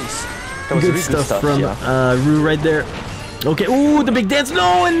was nice. That was good stuff from Ruu right there. Okay, ooh, the big dance.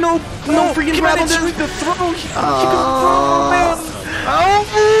 No, and no freaking grab on there. The throw.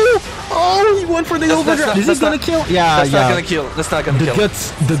 Oh, he went for the overgrab. Is this gonna kill? Yeah, that's not gonna kill. That's not gonna kill.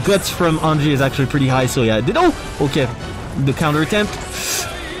 The guts from Anji is actually pretty high, so yeah. Okay. The counter attempt.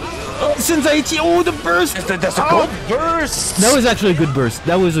 Senseichi, the burst! That's a gold burst! That was actually a good burst.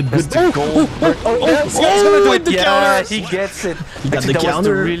 That was a good gold burst. The counter! He gets it. He got the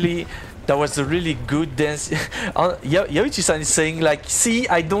counter. That was a really good dance. Yauichi-san is saying like, see,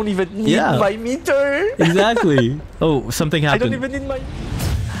 I don't even need my meter. Exactly. Oh, something happened. I don't even need my...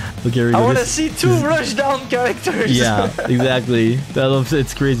 Okay, I want to see two rush down characters. Yeah, exactly.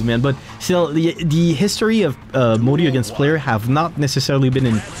 It's crazy, man. But still, the history of Moryu against player have not necessarily been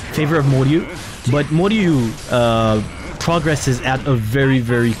in favor of Moryu, but Moryu progresses at a very,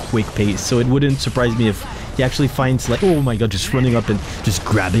 very quick pace. So it wouldn't surprise me if he actually finds like, oh my god, just running up and just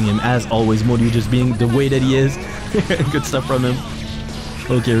grabbing him. As always, Moryu just being the way that he is. Good stuff from him.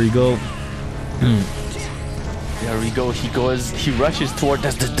 Okay, here we go. There we go, he rushes toward the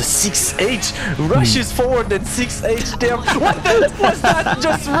 6H, rushes forward and 6H, damn, what the was that?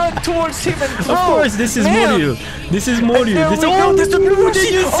 Just run towards him and throw. Of course, this is Moryu. This is Moryu. There's the blue.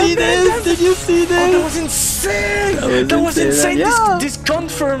 Did you see this? Did you see this? Oh, that was insane. That was insane. Yeah. This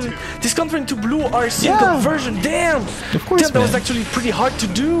confirm to blue RC conversion, damn. Of course, damn, that was actually pretty hard to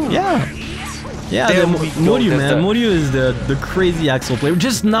do. Yeah, Moryu, man. Moryu is the crazy Axel player.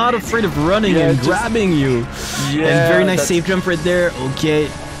 Just not afraid of running and grabbing you. Yeah, and very nice safe jump right there. Okay.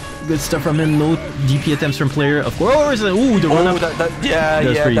 Good stuff from him. No DP attempts from player. Of course. Ooh, the run up.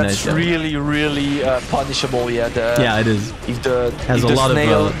 That's really punishable. Yeah, it is. If the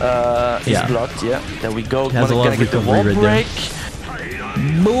snail is blocked, there we go. Has a lot of recovery right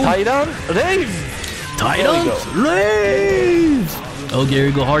there. Boom. Titan Rave. Okay, here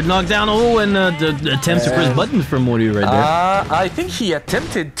we go. Hard knockdown. Oh, and the attempt to press buttons from Moryu right there. I think he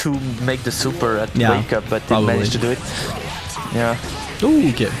attempted to make the super at wake up, but didn't manage to do it. Yeah. Oh,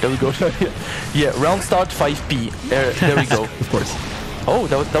 okay. There we go. Yeah, round start 5P. There we go. Of course. Oh,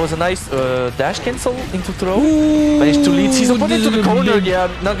 that was a nice dash cancel into throw. Managed to lead his opponent to the corner. Yeah,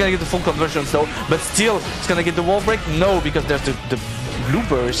 not gonna get the full conversions though, but still, it's gonna get the wall break. No, because there's the blue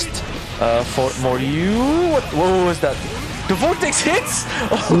burst for Moryu. What was that? The vortex hits!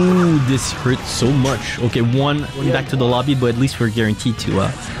 Ooh, this hurts so much. Okay, going back to the lobby, but at least we're guaranteed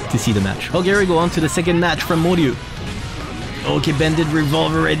to see the match. Okay, here we go on to the second match from Moryu. Okay, bended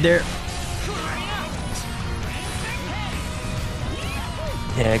revolver right there.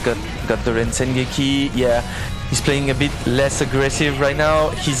 Yeah, got the Rensengeki. Yeah, he's playing a bit less aggressive right now.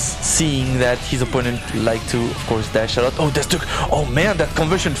 He's seeing that his opponent like to, of course, dash a lot. Oh, oh man, that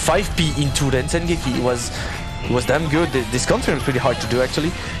conversion 5P into Rensengeki was damn good. This counter is pretty hard to do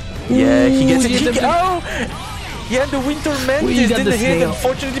actually. Yeah, he gets it. Yeah, the Winter Mantis didn't hit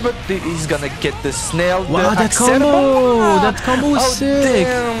unfortunately, but he's gonna get the snail. Wow, that combo! That combo was sick.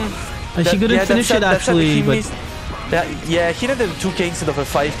 She couldn't finish it actually, but yeah, he did a 2K instead of a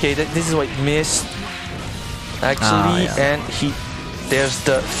 5K. This is what he missed actually, and he there's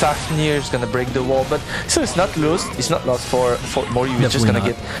the Fafnir is gonna break the wall, but so it's not lost. It's not lost for Moryu. He's just gonna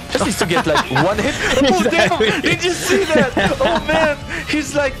just needs to get like one hit. Oh damn! Did you see that? Oh man!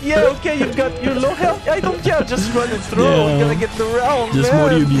 He's like, yeah, okay, you've got your low health. I don't care. Just run and throw. Yeah. I'm gonna get the round. Just man.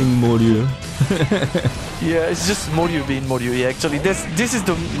 Moryu being Moryu. Yeah, it's just Moryu being Moryu. Yeah, actually, this is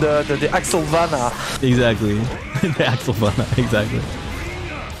the Axelvana. Exactly. The Axelvana. Exactly.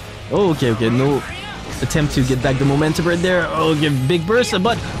 Oh, okay. No attempt to get back the momentum right there. Oh, give big burst,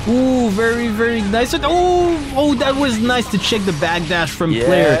 but ooh, very nice. Oh, that was nice to check the backdash from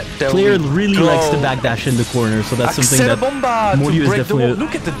Player. Player really likes the backdash in the corner, so that's something that Moryu is definitely.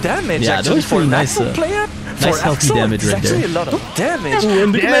 Look at the damage. Yeah, that was pretty nice. Player. Nice healthy damage right there. Actually, a lot of damage. Ooh,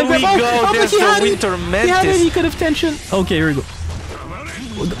 and there we go. There's the Winter Mantis. He had it. He could have tension. Okay, here we go.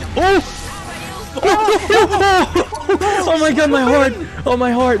 Oh! Oh my god, my heart! Oh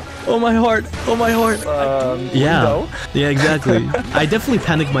my heart! Oh my heart! Oh my heart! Yeah, exactly. I definitely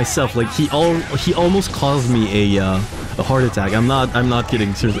panicked myself. Like he almost caused me a heart attack. I'm not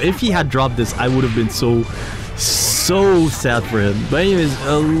kidding. Seriously, if he had dropped this, I would have been so sad for him. But anyways,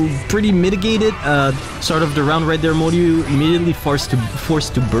 pretty mitigated. Start of the round right there. Moryu immediately forced to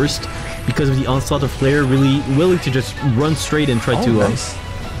burst because of the onslaught of Player. Really willing to just run straight and try to. Nice.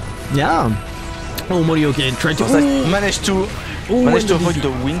 Yeah. Oh, Moryu, okay, trying to managed to avoid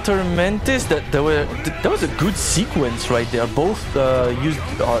the Winter Mantis. That was a good sequence right there. Both used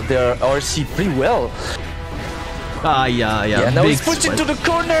their RC pretty well. Yeah. Now he's pushed into the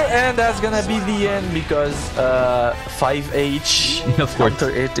corner, and that's gonna be the end because 5H of course.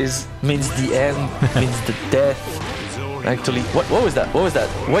 after it means the end, means the death. Actually, what was that?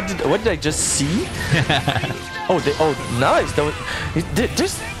 What did I just see?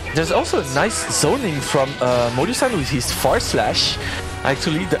 Nice. There's also a nice zoning from Moryu-san with his far slash.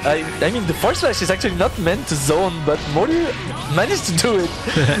 Actually, I mean the far slash is actually not meant to zone, but Moryu managed to do it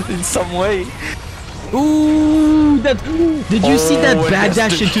in some way. Ooh, did you see that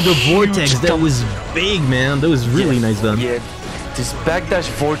backdash into the vortex? That was big, man. That was really nice done. Yeah, this backdash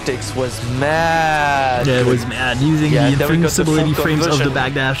vortex was mad. Yeah, it was mad. Using the invincibility frames of the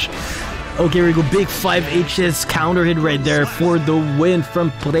backdash. Okay, here we go. Big 5HS counter hit right there for the win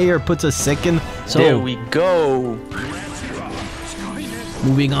from Player. Puts a second. So there we go.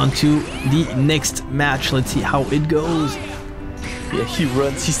 Moving on to the next match. Let's see how it goes. Yeah, he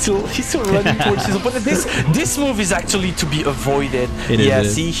runs. He's still running towards his opponent. This move is actually to be avoided.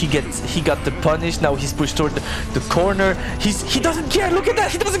 See, he got the punish. Now he's pushed toward the corner. He doesn't care. Look at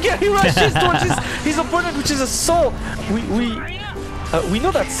that. He doesn't care. He rushes towards his opponent, which is a Soul. We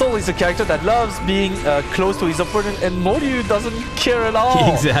know that Soul is a character that loves being close to his opponent, and Moryu doesn't care at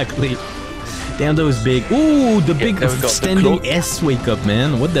all. Exactly. Damn, that was big. Ooh, the big standing S wake up,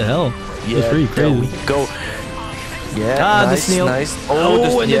 man. What the hell? Yeah, that's pretty crazy. There we go. Yeah, the snail. Nice.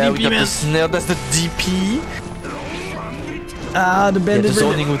 And we the DP, got man. the snail. That's the DP. The bandit. The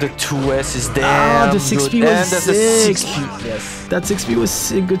zoning with the 2S is there. The 6P was sick. Yes. That 6P was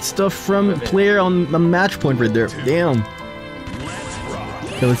sick. Good stuff from Player on the match point right there. Damn.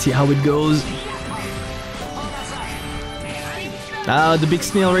 Okay, let's see how it goes. The big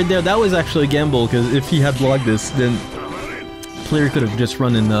snail right there. That was actually a gamble, because if he had blocked this, then Player could have just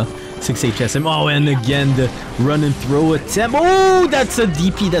run in the 6HSM. Oh, and again the run and throw attempt. Oh, that's a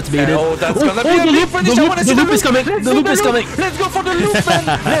DP. That's baited. Oh, that's gonna be a loop. The loop is coming. The loop is coming. Let's go for the loop, man.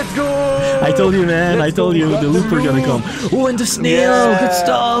 Let's go. I told you, man. I told you the loop are gonna come. Oh, and the snail. Good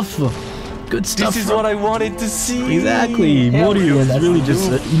stuff. Good stuff. This is what I wanted to see. Exactly. Moryu is really just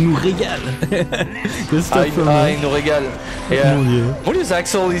il nous régale. Good stuff from il nous régale. Yeah. Moryu's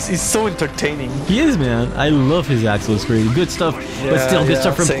Axel is so entertaining. He is, man. I love his Axel. It's crazy. Good stuff. But still good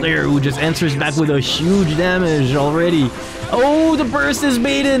stuff from Player, who just answers back with a huge damage already. Oh, the burst is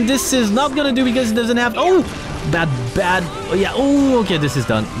baited. This is not gonna do because it doesn't have. Oh, bad. Oh, yeah. Oh, okay. This is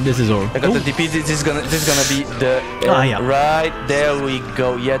done. This is over. I got the DP. This is gonna be the right there. We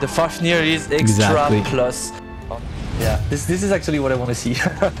go. Yeah, the Fafnir is extra plus. Yeah, this is actually what I want to see.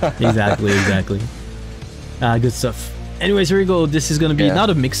 Exactly. Good stuff. Anyways, here we go. This is gonna be not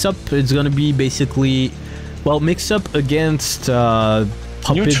a mix-up. It's gonna be basically, well, mix-up against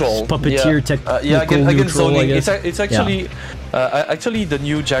puppeteer technical against neutral, zoning. I guess. It's actually actually the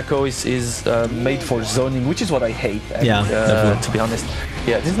new Jacko is made for zoning, which is what I hate. To be honest.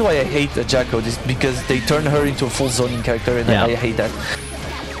 Yeah, this is why I hate Jacko. This because they turn her into a full zoning character, and I hate that.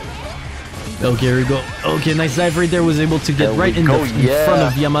 Okay, here we go. Okay, nice dive right there. Was able to get right in front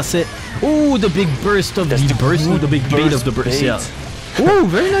of Yamase. Oh, the big burst of the burst. The big bait of the burst. Yeah. Oh,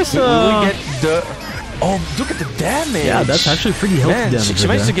 very nice. We get Oh, look at the damage! Yeah, that's actually pretty healthy damage. She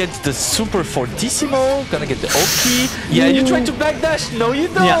managed to get the super fortissimo, gonna get the Oki. Yeah, you tried to backdash. No, you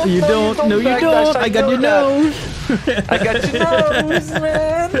don't. Yeah, you don't. No, you don't. I got your nose. I got your nose,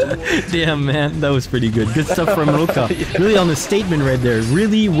 man. Damn, man, that was pretty good. Good stuff from Rokka. Really on the statement right there.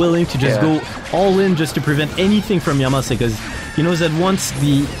 Really willing to just go all in just to prevent anything from Yamase, because he knows that once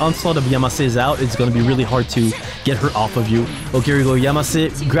the onslaught of Yamase is out, it's going to be really hard to get her off of you. Okay, here we go.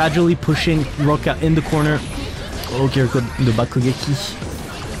 Yamase gradually pushing Rokka in the corner. Okay, here we go. The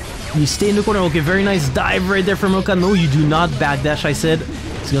bakugeki. You stay in the corner. Okay, very nice dive right there from Rokka. No, you do not backdash, I said.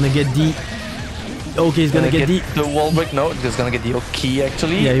 He's going to get the... Okay, he's gonna get the wall break. No, he's gonna get the Oki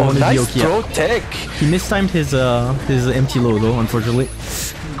actually. Yeah, he wanted nice the Oki. throw tech. He mistimed his empty low though, unfortunately.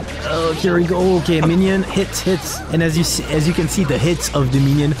 Here we go. Okay, minion hits, and as you can see, the hits of the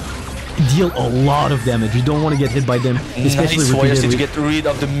minion deal a lot of damage. You don't want to get hit by them, especially repeatedly. To get rid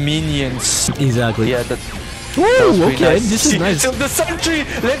of the minions. Exactly. Yeah, that. Woo, okay, nice. This is nice. So the sultry,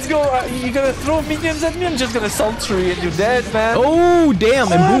 let's go. You're gonna throw minions at me. I'm just gonna sultry and you're dead, man. Oh damn!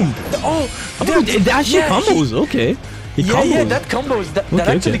 And boom. Oh, dude, it actually combos. Okay. Yeah, that combos. That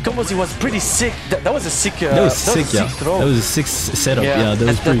actually combos. He was pretty sick. That was a sick. That was sick. Yeah. Throw. That was a sick setup. Yeah, that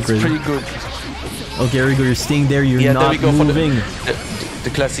was pretty crazy. Pretty good. Okay, here we go. You're staying there. You're not moving. The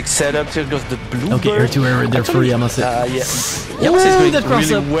classic setup. Here goes the blue. Okay, air to air right there for Yamase. Yamase is going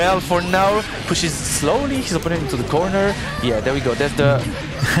really well for now. Pushes slowly his opponent into the corner. Yeah, there we go. That's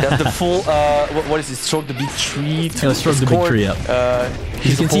the full. What is it? Stroke the big tree. Yeah, stroke the big tree.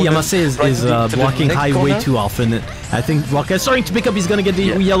 You can see Yamase is blocking high way too often. I think Rokka is starting to pick up. He's gonna get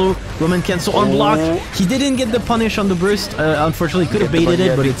the yellow Roman cancel on block. He didn't get the punish on the burst. Unfortunately, could have baited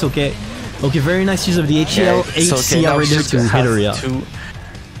it, but it's okay. Okay, very nice use of the HCL right there to hit her. Yeah.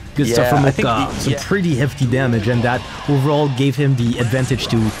 Good stuff from Rokka. Some pretty hefty damage, and that overall gave him the advantage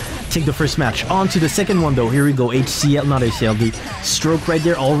to take the first match. On to the second one, though. Here we go. HCL, not HCL. The stroke right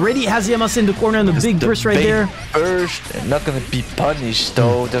there already has Yamase in the corner, and the big burst right there. Burst, not gonna be punished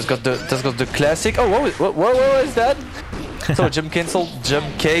though. That's got the classic. Oh, what was that? So jump cancel, jump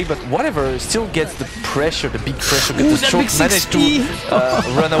K, but whatever, still gets the pressure, the big pressure. Ooh, that big 60. Managed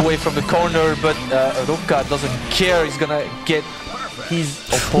to run away from the corner, but Rokka doesn't care. He's gonna get his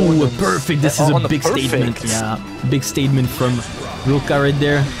opponent. Ooh, perfect. This is a big statement. Yeah, big statement from Rokka right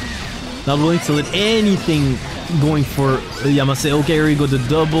there. Not willing to let anything going for Yamase. Okay, here we go. The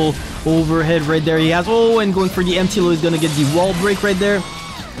double overhead right there. He has. Oh, and going for the empty low. He's gonna get the wall break right there.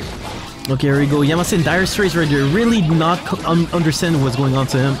 Okay, here we go. Yamase in dire straits right there. Really not understanding what's going on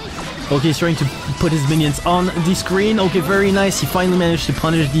to him. Okay, he's trying to put his minions on the screen. Okay, very nice. He finally managed to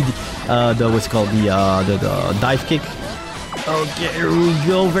punish the what's called the dive kick. Okay, here we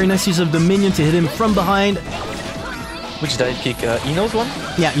go. Very nice use of the minion to hit him from behind. Which dive kick? Ino's one?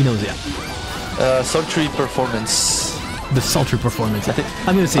 Yeah, Ino's, yeah. Sultry performance. The sultry performance.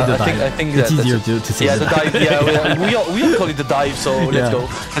 I'm gonna say the dive. I think it's easier to say. Yeah, the dive. Yeah, we all call it the dive. So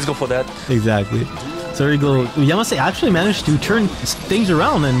let's go for that. Exactly. So here we go. Yamase actually managed to turn things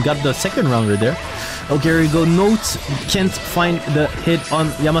around and got the second round right there. Okay, here we go. Note can't find the hit on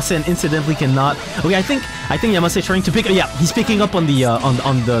Yamase and incidentally cannot. Okay, I think Yamase trying to pick. Yeah, he's picking up on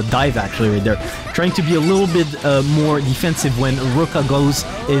the dive actually right there, trying to be a little bit more defensive when Rokka goes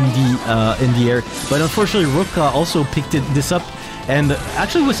in the air. But unfortunately, Rokka also picked this up. And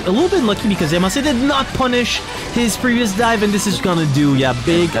actually was a little bit lucky because Yamase did not punish his previous dive, and this is gonna do,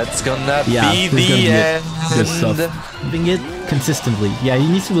 big. That's gonna be the end. Good stuff. Doing it consistently. Yeah, he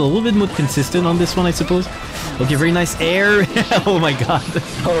needs to be a little bit more consistent on this one, I suppose. Okay, very nice air. Oh my god.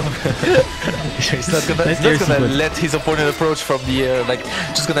 He's not gonna let his opponent approach from the air, like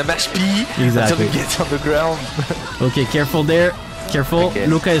just gonna mash P until he gets on the ground. Okay, careful there. Careful. Okay.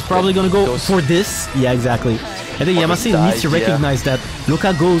 Rokka is probably gonna go for this. Yeah, exactly. I think Yamase needs to recognize that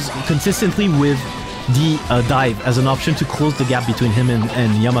Rokka goes consistently with the dive as an option to close the gap between him and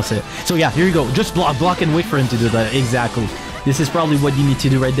Yamase. So yeah, here you go. Just block and wait for him to do that. Exactly. This is probably what you need to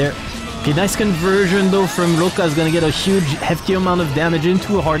do right there. Okay, nice conversion though from Rokka. Is gonna get a huge, hefty amount of damage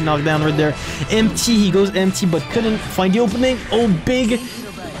into a hard knockdown right there. Empty. He goes empty, but couldn't find the opening. Oh, big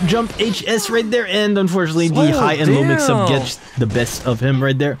jump HS right there, and unfortunately the high and low mix-up gets the best of him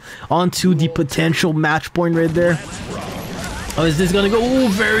right there. On to the potential match point right there. Oh, is this gonna go? Oh,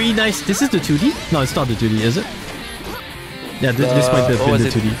 very nice. This is the 2D? No, it's not the 2D, is it? Yeah, this might have been the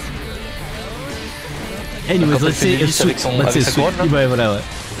 2D. Anyways, let's say voilà.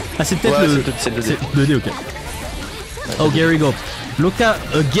 Ah, c'est peut-être le 2D, ok. Okay, here we go. Rokka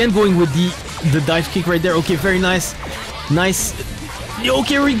again going with the dive kick right there. Okay, very nice. Nice.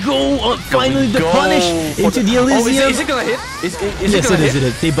 Okay, here we go. Finally, the punish into the Elysium. Is it gonna hit? Yes, it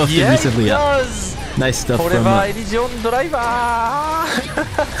is. They buffed it recently. Yeah. Nice stuff from Forever Elision Driver.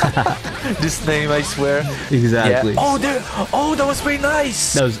 This name, I swear. Exactly. Yeah. Oh, that was very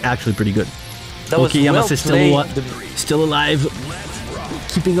nice. That was actually pretty good. That was okay, well Yamase still alive.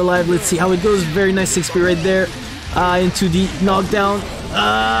 Keeping alive. Let's see how it goes. Very nice 6P right there. Into the knockdown.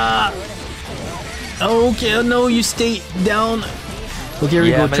 Okay, no, you stay down. Okay, here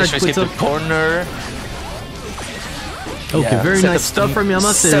we go. Try to put the corner. Okay, very nice stuff from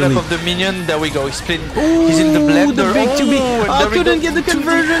Yamase. Setup of the minion. There we go. He's in the blender. The big 2B. I couldn't get the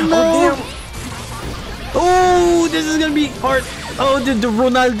conversion. No. Oh, this is gonna be hard. Oh, the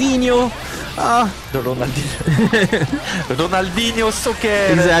Ronaldinho. The Ronaldinho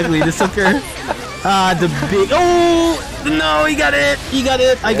soccer. Exactly, the soccer. The big. Oh no, he got it. He got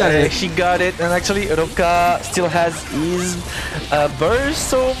it. I got it. She got it. And actually, Rokka still has his burst,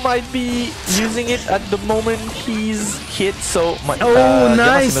 so might be using it at the moment he's hit. So nice.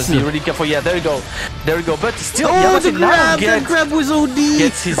 Yamase must be really careful. Yeah, there you go. There we go. But still, Yamase the grab was OD.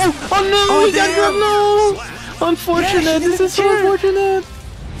 Gets his. Oh no, he got grabbed. No. Unfortunate. This is so unfortunate.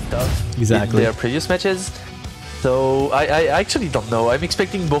 Exactly. In their previous matches. So I actually don't know. I'm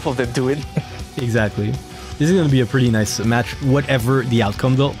expecting both of them to win. Exactly. This is going to be a pretty nice match, whatever the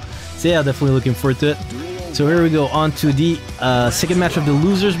outcome though. So yeah, definitely looking forward to it. So here we go, on to the second match of the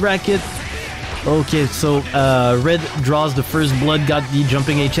losers bracket. Okay, so Red draws the first blood, got the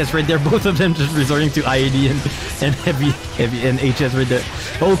jumping HS right there. Both of them just resorting to IAD and heavy and HS right there.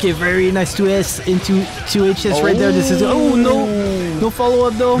 Okay, very nice 2S into 2HS right there. This is no follow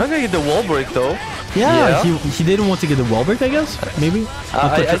up though. Not gonna get the wall break though. Yeah. He didn't want to get the wall break, I guess. Maybe.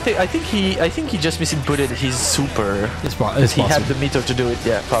 I think he just misinputted his super. It's possible. He had the meter to do it.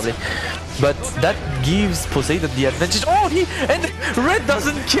 Yeah, probably. But that gives Poseidon the advantage. Oh, and Red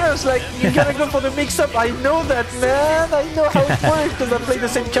doesn't care. It's like, you gotta go for the mix-up. I know that, man. I know how it works because I play the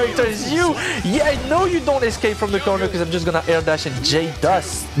same character as you. Yeah, I know you don't escape from the corner because I'm just gonna air dash and J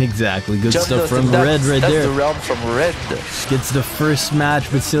dust. Exactly. Good stuff from Red right there. That's the round from Red. Gets the first match,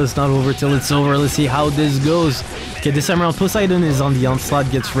 but still it's not over till it's over. Let's see how this goes. Okay, this time around Poseidon is on the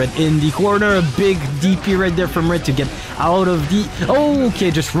onslaught, gets Red in the corner. A big DP right there from Red to get out of the... Oh, okay,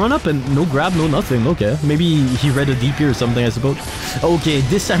 just run up and no grab, no nothing. Okay, maybe he read a DP or something, I suppose. Okay,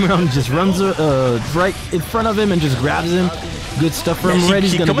 this time around just runs right in front of him and just grabs him. Good stuff from Red.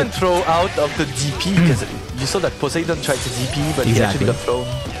 He come and throw out of the DP because you saw that Poseidon tried to DP, but he actually got thrown.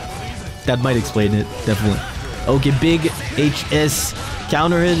 That might explain it, definitely. Okay, big HS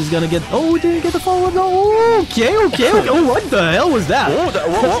counter hit is gonna get... Oh, didn't get the follow-up. No. Okay. Oh, what the hell was that? What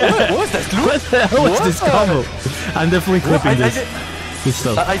was that? What the hell was this combo? I'm definitely clipping this. Good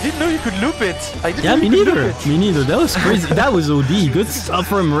stuff. I didn't know you could loop it. Me neither. That was crazy. That was OD. Good stuff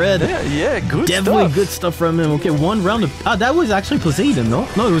from Red. Yeah, good definitely stuff. Good stuff from him. Okay, one round of... that was actually Poseidon, no?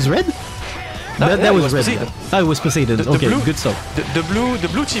 No, it was Red? That was Red. Poseidon. It was Poseidon. Okay, good stuff. The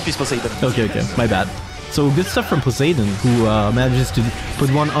blue chip is Poseidon. Okay, my bad. So good stuff from Poseidon, who manages to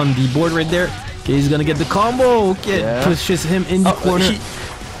put one on the board right there. Okay, he's gonna get the combo. Okay, pushes him in the corner.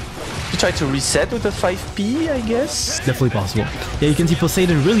 He tried to reset with the 5P, I guess. Definitely possible. Yeah, you can see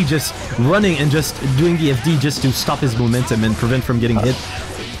Poseidon really just running and just doing the FD just to stop his momentum and prevent from getting hit.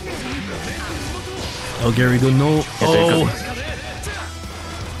 Oh, here we go. No.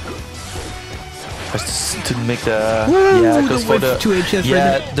 Just to make the... goes for the 2HS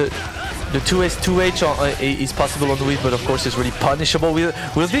right there. The 2S 2H is possible on the whip, but of course it's really punishable.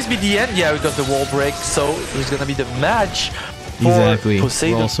 Will this be the end? Yeah, we got the wall break, so it's gonna be the match for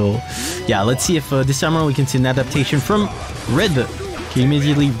Poseidon. Also, yeah, let's see if this time around we can see an adaptation from Red. He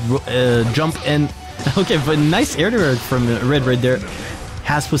immediately jump and... Okay, but nice air dart from Red right there.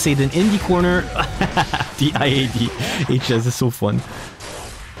 Has Poseidon in the corner. The IAD HS is so fun.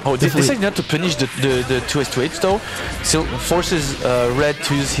 Oh, they decided not to punish the 2S 2H though. Still forces Red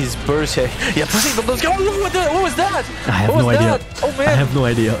to use his burst. Yeah, Poseidon does go. Oh, what was that? I have no idea. Oh man, I have no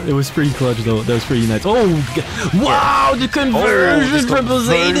idea. It was pretty clutch though. That was pretty nice. Oh, wow, the conversion from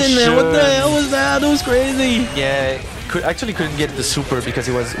Poseidon, man. What the hell was that? That was crazy. Yeah. Actually couldn't get the super because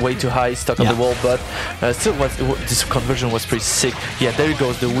it was way too high, stuck on the wall, but still this conversion was pretty sick. Yeah, there he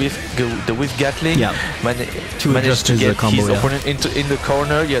goes, the whiff Gatling. Yeah, managed to get his opponent in the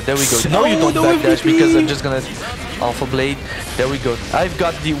corner. Yeah, there we go. No, you don't backdash because I'm just gonna Alpha Blade. There we go. I've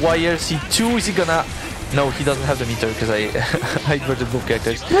got the YRC2. Is he gonna... No, he doesn't have the meter because I inverted both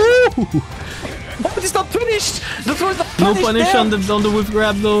characters. Oh, it's not punished! The throw is not punished. No punish on the whiff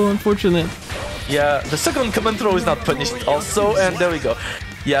grab though, unfortunate. Yeah, the second command throw is not punished also, and there we go.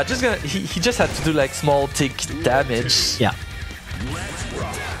 Yeah, he just had to do like small tick damage. Yeah.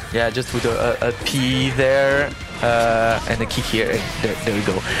 Yeah, just with a P there. and a kick here, and there we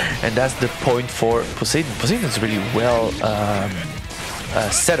go. And that's the point for Poseidon. Poseidon's really well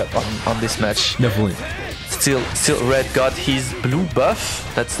set up on this match. Definitely. Still, Red got his blue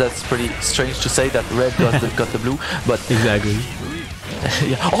buff. That's pretty strange to say that Red got the blue, but exactly.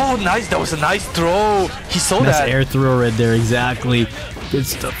 Yeah. Oh, nice! That was a nice throw. He saw nice that. Air throw right there. Exactly. Good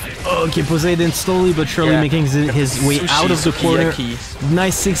stuff. Okay, Poseidon slowly but surely making his way out of the corner.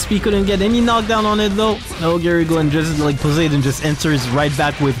 Nice 6P. Couldn't get any knockdown on it though. Oh, Gary Glenn just like Poseidon just enters right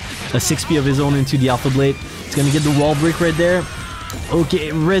back with a 6P of his own into the Alpha Blade. It's gonna get the wall break right there.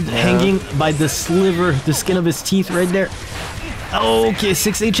 Okay, Red hanging by the sliver, the skin of his teeth right there. Okay,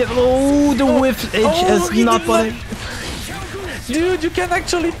 6H. Oh, the whiff H has not punished. Dude, you can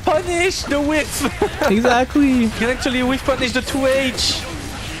actually punish the whiff. Exactly. You can actually whiff punish the 2H.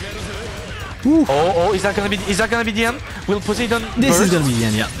 Ooh. Oh, is that gonna be the end? Will Poseidon This burst? is gonna be the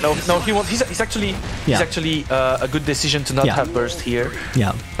end, yeah. No, he won't. He's actually a good decision to not have burst here.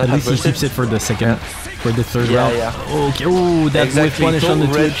 Yeah, at least he keeps it for the second, for the third round. Yeah. Okay, ooh, that whiff punish on the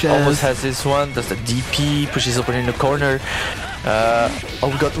 2H. Almost has this one. Does the DP, pushes open in the corner.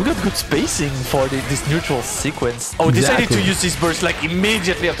 We got good spacing for this neutral sequence. Oh, decided to use this burst like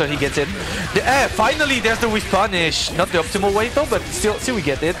immediately after he gets it. Finally, there's the whiff punish. Not the optimal way though, but still we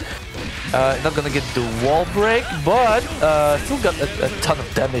get it. Not gonna get the wall break, but still got a ton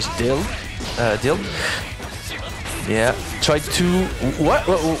of damage dealt. Yeah, tried to...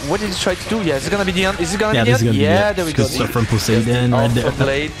 What did he try to do? Yeah, is it gonna be the end? Is it gonna be the end? Yeah, there we go. Good stuff from Poseidon right there.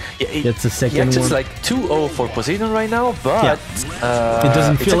 Blade. Yeah, that's the second one. It's like 2-0 for Poseidon right now, but... it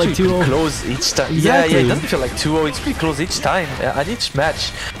doesn't feel like 2-0. Close each time. Exactly. Yeah, it doesn't feel like 2-0. It's pretty close each time, at each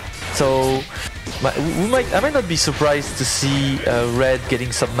match. So... I might not be surprised to see Red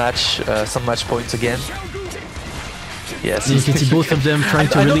getting some match points again. Yes, you can see both of them trying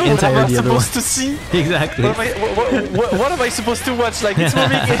to really anti-air the other one. What am I supposed to see? Exactly. What am I supposed to watch? Like it's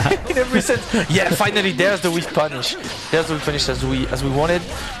moving in every sense. Yeah, finally there's the whiff punish. There's the whiff punish as we wanted.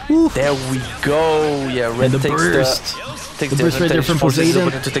 Oof. There we go. Yeah, Red takes burst. Takes the burst right there from Poseidon.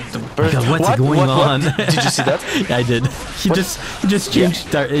 To take the burst. God, what's going on? Did you see that? Yeah, I did. He just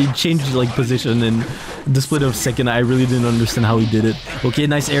changed like position and the split of second. I really didn't understand how he did it. Okay,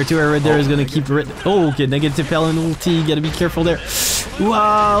 nice air to air right there is gonna keep Red. Oh, okay, negative Palin ulti. Gotta be careful there.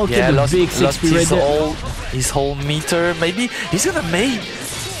 Wow, okay, the big 6P right there. His whole meter. Maybe he's gonna make.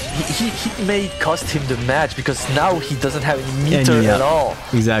 He may cost him the match because now he doesn't have any meter at all.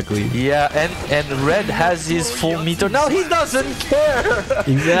 Exactly. Yeah, and Red has his full meter. Now he doesn't care.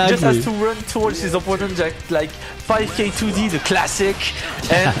 Exactly. Just has to run towards his opponent like 5k 2D, the classic,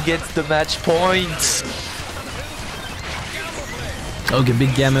 and gets the match points. Okay,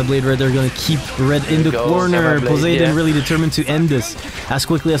 big Gamma Blade right there, gonna keep Red in the corner. Poseidon really determined to end this as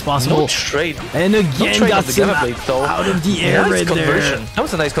quickly as possible. No trade. And again got him out of the air right there. That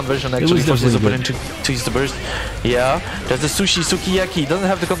was a nice conversion actually for his opponent to use the burst. Yeah, there's the sushi sukiyaki. Doesn't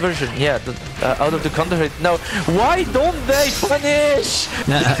have the conversion. Yeah, out of the counter hit. Now, why don't they punish?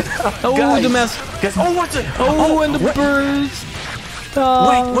 Oh, guys, the mess. Guys, oh, what's it? Oh, and the burst.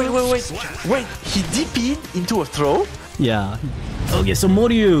 Wait. He DP'd into a throw? Yeah. Okay, so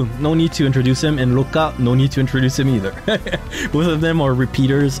Moryu, no need to introduce him, and Rokka, no need to introduce him either. Both of them are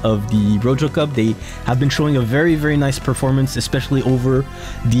repeaters of the Brojo Cup. They have been showing a very, very nice performance, especially over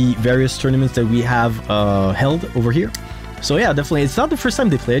the various tournaments that we have held over here. So yeah, definitely. It's not the first time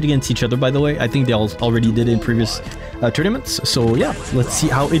they played against each other, by the way. I think they already did it in previous tournaments. So yeah, let's see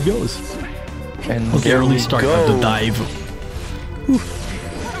how it goes. And okay, early start of the dive. Whew.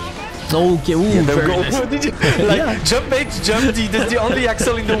 Okay, ooh, very nice. Did you, like, jump H, jump D, that's the only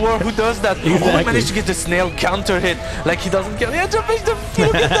Axel in the world who does that. Exactly. Oh, he managed to get the snail counter hit. Like, he doesn't care. Yeah, jump H, jump D,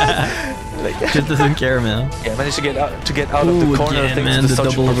 look at that. Like, just doesn't care, man. Yeah, managed to get out of the corner again, thanks man, to the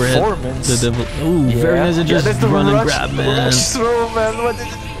such double overhead. performance. The double, ooh, very nice to just run and grab, man. Rush throw, man. What did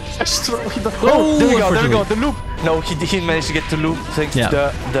rush throw? Oh, there we go, the loop. No, he managed to get the loop thanks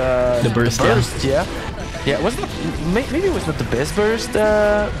to the burst, yeah. Yeah, maybe it was not the best burst,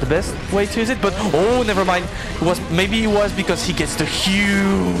 the best way to use it, but oh, never mind. Maybe it was because he gets the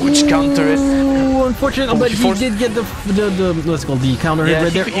huge counter hit. Unfortunate, but he did get the what's called the counter hit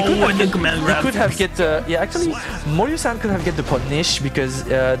right there. He could have get actually Moryu-san could have get the punish because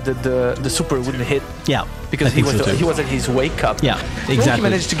the super wouldn't hit. Yeah, because he was at his wake up. Yeah, exactly. So he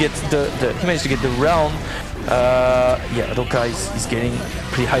managed to get the round. Yeah, Rokka is getting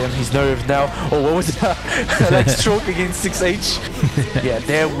pretty high on his nerve now. Oh, what was that? Like stroke against 6H. Yeah,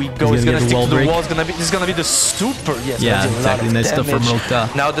 there we go. It's gonna stick to the wall. This is gonna be the super. Yes. Yeah, exactly. Nice stuff from Rokka.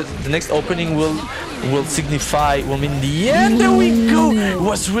 Now the next opening will mean the end. There we go.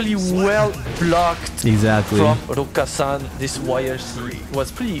 was really well blocked. Exactly. From Rokka-san. This YRC was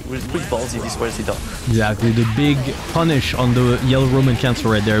pretty ballsy. This YRC done. Exactly. The big punish on the yellow Roman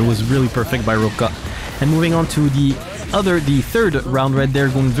cancel right there. It was really perfect by Rokka. And moving on to the third round right there,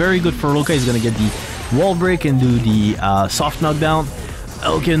 going very good for Rokka. He's gonna get the wall break and do the soft knockdown.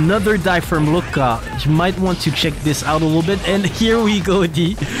 Okay, another dive from Rokka. You might want to check this out a little bit. And here we go,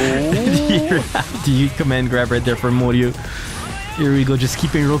 the command grab right there from Moryu. Here we go, just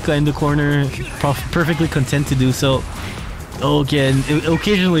keeping Rokka in the corner, perfectly content to do so. Okay, and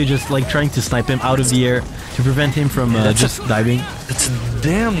occasionally just like trying to snipe him out of the air to prevent him from just diving. It's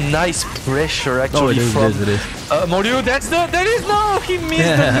damn nice pressure actually from Moryu. He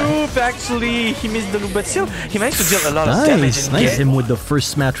missed the loop actually. He missed the loop, but still he managed to deal a lot of damage. Nice him with the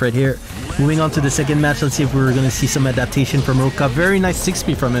first match right here. Moving on to the second match, let's see if we're gonna see some adaptation from Rokka. Very nice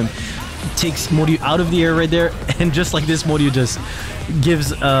 6P from him. Takes Moryu out of the air right there, and just like this, Moryu just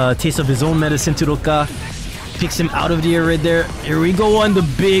gives a taste of his own medicine to Rokka. Picks him out of the air right there. Here we go on the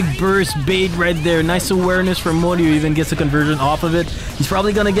big burst bait right there. Nice awareness from Moryu, even gets a conversion off of it. He's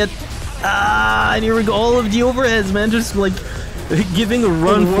probably gonna get... and here we go, all of the overheads, man. Just like giving a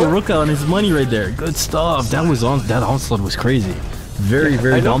run for Rokka on his money right there. Good stuff. That onslaught was crazy.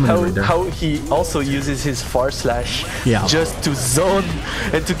 Very dominant right there. How he also uses his far slash just to zone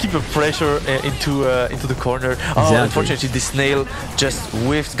and to keep a pressure into the corner. Exactly. Unfortunately, this nail just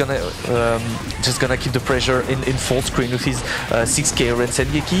whiffed. Just gonna keep the pressure in full screen with his 6K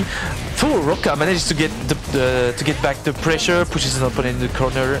Rensengeki. Rokka manages to get back the pressure, pushes his opponent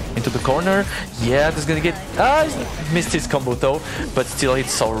into the corner. Yeah, that's gonna get missed his combo though, but still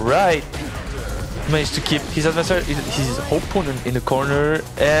it's alright. Managed to keep his adversary, his opponent in the corner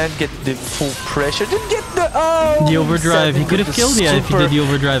and get the full pressure. Didn't get the overdrive. He could have killed if he did the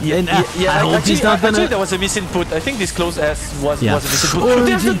overdrive. I hope he's not gonna. Actually, that was a misinput. I think this close S was a misinput. Oh,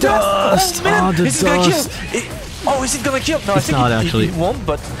 there's the dust! Oh man, the this is gonna kill. Is it gonna kill? No, it's not actually. He won't,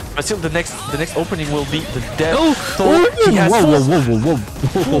 but still the next opening will be the death. He has whoa.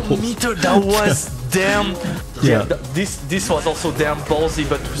 Full meter. That was damn. Yeah. This was also damn ballsy,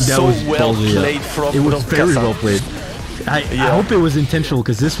 but so well played from Rokka. It was very well played. I hope it was intentional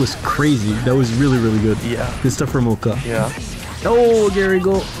because this was crazy. That was really good. Yeah. Good stuff from Rokka. Yeah. Oh, there we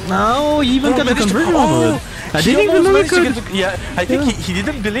go. No, he even got the conversion over it. I didn't even know he could. I think he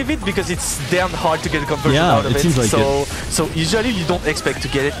didn't believe it because it's damn hard to get a conversion out of it. Seems like so usually you don't expect to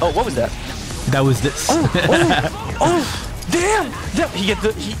get it. Oh, what was that? That was this. Damn! He get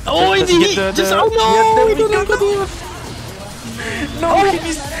the. He didn't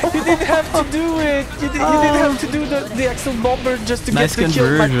have to do it. He didn't have to do the Axel bomber just to get the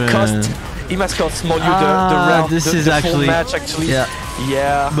kill. He must cost Moryu the round. This is actually match actually.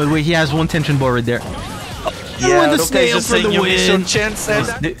 Yeah. But wait, he has one tension bar right there. Yeah, Rokka is just saying you miss your chance.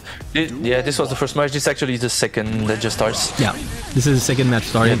 This was the first match. This actually is the second that just starts. Yeah, this is the second match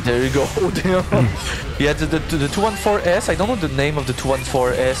starting. Yeah, there you go. Damn. Yeah, the 214S. I don't know the name of the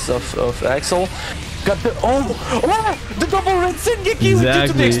 214S of Axel. Got the the double red Sengeki due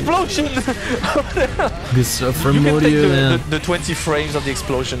to the explosion. This from you Moryu, can take the 20 frames of the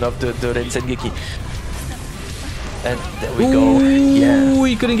explosion of the red Sengeki. And there we go. Yeah.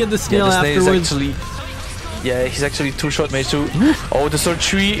 He couldn't get the snail afterwards. He's actually too short, mate. The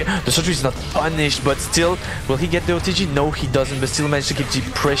surgery. The surgery is not punished, but still, will he get the OTG? No, he doesn't. But still managed to keep the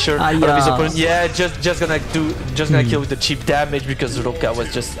pressure out of his opponent. Yeah, just gonna kill with the cheap damage because Rokka was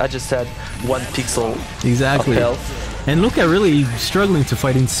I just had 1 pixel of health. And Rokka really struggling to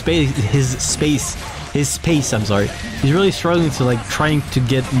fight in his space. I'm sorry. He's really struggling to trying to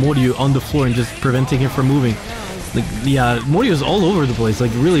get Moryu on the floor and just preventing him from moving. Moryu is all over the place,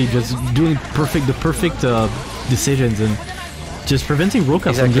 really just doing the perfect decisions and just preventing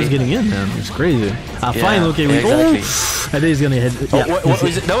Rokka from just getting in, man. It's crazy. Fine, okay, I think he's gonna hit. What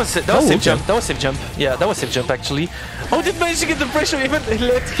was it? That was safe jump. That was safe jump. Yeah, that was safe jump actually. Did manage to get the pressure, even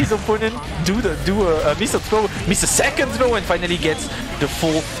let his opponent miss a second throw, and finally gets the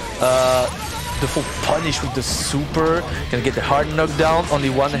full punish with the super. Gonna get the hard knockdown, only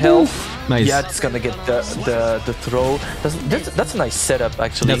 1 health. Nice. Yeah, it's gonna get the throw. That's a nice setup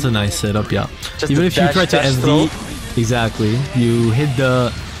actually. That's a nice setup, yeah. Even if you try to FD, exactly. You hit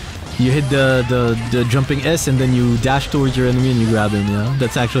the jumping S and then you dash towards your enemy and you grab him, yeah.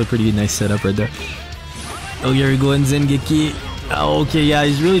 That's actually a pretty nice setup right there. Here we go in Zengeki.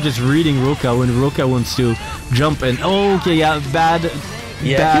 He's really just reading Rokka when Rokka wants to jump and bad.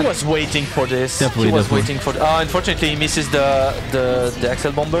 Yeah, he was waiting for this. Definitely. Waiting for. Unfortunately, he misses the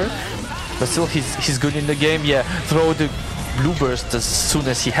Axel bomber, but still he's good in the game. Yeah, throw the blue burst as soon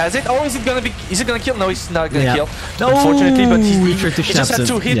as he has it. Oh, is it gonna kill? No, it's not gonna kill. No, unfortunately, but he just had him.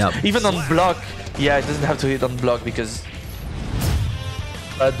 to hit even on block. Yeah, it doesn't have to hit on block because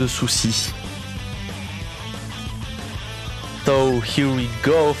pas de soucis. So here we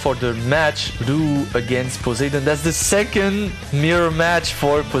go for the match, Ruu against Poseidon. That's the second mirror match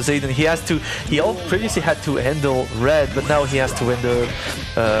for Poseidon. He previously had to handle Red, but now he has to handle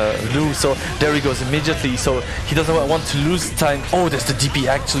Ruu. So there he goes immediately. So he doesn't want to lose time. Oh, there's the DP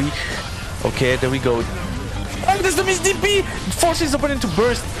actually. Okay, there we go. Oh, there's the miss DP! Forces his opponent to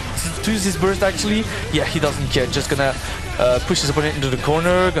burst. To use his burst actually. Yeah, he doesn't care. Just gonna push his opponent into the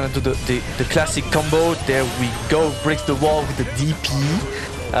corner. Gonna do the classic combo. There we go. Breaks the wall with the DP.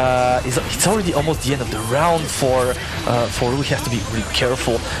 It's already almost the end of the round for Ruu. He has to be really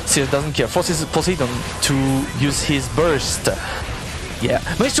careful. Still doesn't care. Forces Poseidon to use his burst. Yeah,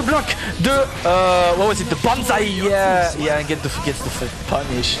 managed to block the what was it? The bonsai. Yeah, and gets the full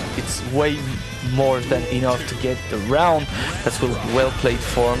punish. It's way more than enough to get the round. That's well played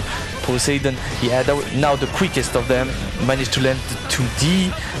for Poseidon. Yeah, now the quickest of them managed to land the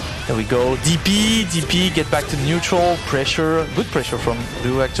 2D. There we go. DP, get back to neutral. Pressure, good pressure from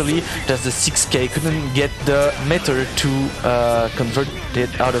Ruu actually. Does the 6K, couldn't get the meter to convert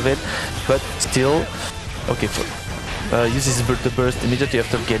it out of it, but still, okay. Uses the burst immediately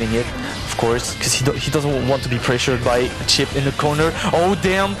after getting it, of course, because he doesn't want to be pressured by a chip in the corner. Oh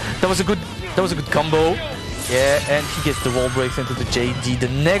damn, that was a good combo. Yeah, and he gets the wall breaks into the JD. The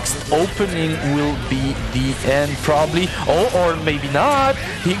next opening will be the end probably. Oh, or maybe not.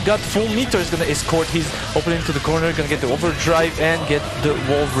 He got full meter. He's gonna escort his opponent to the corner, gonna get the overdrive and get the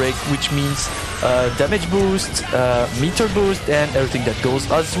wall break, which means damage boost, meter boost, and everything that goes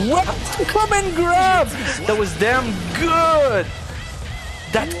as well. Come and grab! That was damn good!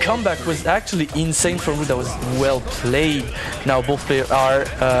 That comeback was actually insane from Ruu. That was well played. Now both players are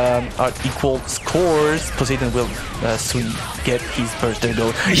equal scores. Poseidon will soon get his burst. There you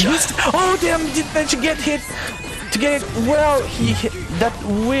go. Oh damn! Didn't manage to get hit. To get it well, he hit that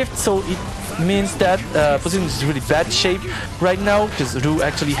whiffed. So it means that Poseidon is in really bad shape right now because Ruu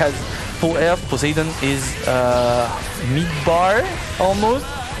actually has full F. Poseidon is mid-bar almost.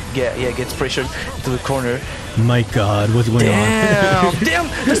 Yeah, gets pressured into the corner. My god, what's going on? Damn!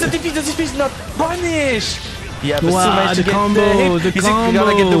 That's the DP is not punished! Yeah, but still managed to the get combo, the hit. He's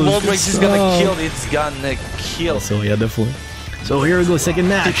gonna get the wall breaks, he's gonna kill, it's gonna kill. So yeah, definitely. So here we go, second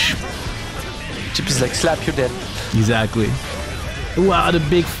match. Chip is like, slap, you're dead. Exactly. Wow, the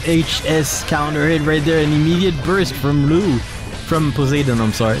big HS counter hit right there, an immediate burst from Poseidon,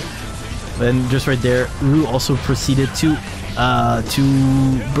 I'm sorry. And just right there, Ruu also proceeded to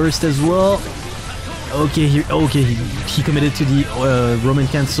burst as well. Okay, he committed to the Roman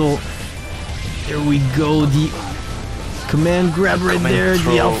cancel. There we go, the command grab right there,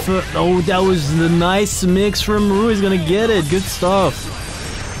 the alpha. Oh, that was the nice mix from Ruu. He's gonna get it. Good stuff.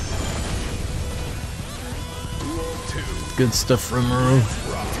 Good stuff from Ruu.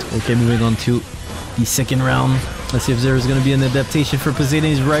 Okay, moving on to the second round. Let's see if there's gonna be an adaptation for Poseidon.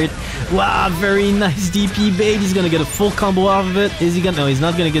 He's right. Wow, very nice DP bait. He's gonna get a full combo off of it. Is he gonna? No, he's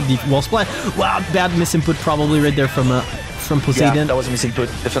not gonna get the wall splat. Wow, bad misinput probably right there from Poseidon. Yeah, that was a misinput,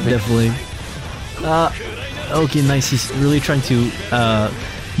 definitely. Okay, nice. He's really trying to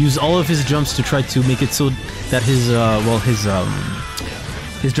use all of his jumps to try to make it so that his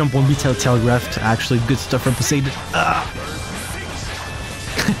jump won't be telegraphed. Actually, good stuff from Poseidon.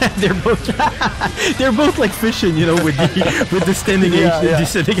 they're both like fishing, you know, with the standing H and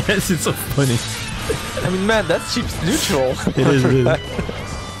descending S. It's so funny. I mean, man, that's cheap neutral. It is.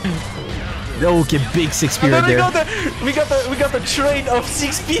 Okay, big 6P right there. We got the train of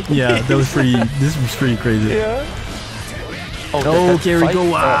 6P. Yeah, that was pretty. This was pretty crazy. Yeah. Oh, here we go.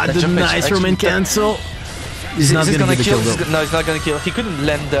 The nice Roman cancel. He's not gonna kill. No, he's not gonna kill. He couldn't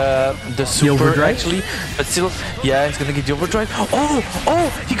land the super actually, but still, yeah, he's gonna get the overdrive.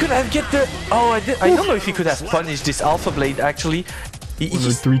 Oh, he could have get the. Oh, I don't know if he could have punished this Alpha Blade actually.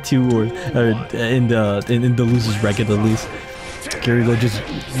 He's 3-2 or in the losers bracket at least. Here we go, just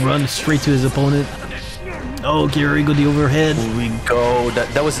run straight to his opponent. Oh, here we go, the overhead. Here we go.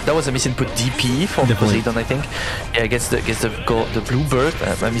 That was a misinput DP from Poseidon, I think. Yeah, gets the gold, the blue bird.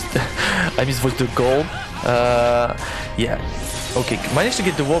 I misvoiced the gold. Yeah. Okay, managed to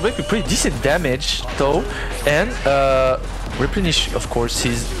get the wall break with pretty decent damage though, and replenish, of course,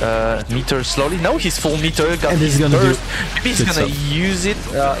 his meter slowly. Now he's full meter, got his burst. Maybe he's gonna use it.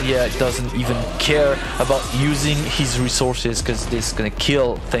 Yeah, doesn't even care about using his resources because this is gonna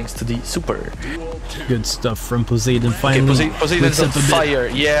kill thanks to the super. Good stuff from Poseidon. Finally, Poseidon's on fire.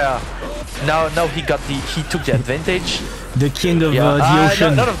 Yeah. Now he took the advantage. The king of the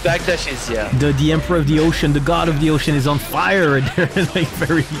ocean. Lot of backdashes, yeah. The emperor of the ocean, the god of the ocean is on fire right there, like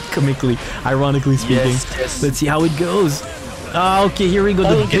very comically, ironically speaking. Yes. Let's see how it goes. Okay, here we go,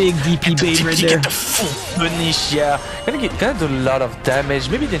 the big DP bait right there. Get the full punish, yeah. Gonna do a lot of damage.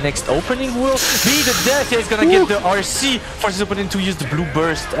 Maybe the next opening will be the death. Yeah, he's gonna get the RC, force his opponent to use the blue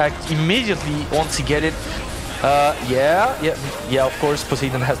burst act immediately once he get it. Yeah, of course,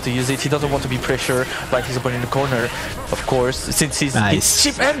 Poseidon has to use it. He doesn't want to be pressured by his opponent in the corner, of course, since he's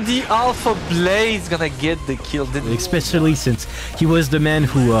chip and the Alpha Blade is gonna get the kill. Especially since he was the man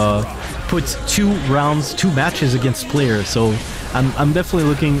who put 2 matches against players, so I'm definitely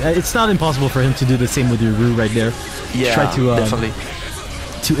looking. It's not impossible for him to do the same with your Ruu right there. Yeah, try to definitely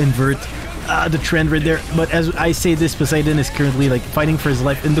to invert the trend right there. But as I say this, Poseidon is currently like fighting for his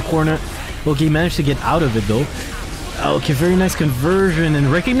life in the corner. Okay, he managed to get out of it though. Okay, very nice conversion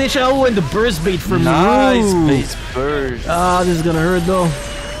and recognition. Oh, and the burst bait from nice Ruu. Base burst. This is gonna hurt though.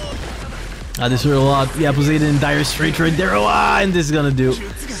 This hurt a lot. Yeah, Poseidon in dire straits right there. And this is gonna do.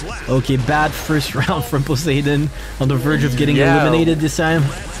 Okay, bad first round from Poseidon, on the verge of getting eliminated this time.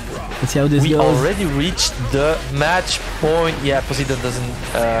 Let's see how this goes. We already reached the match point. Yeah, Poseidon doesn't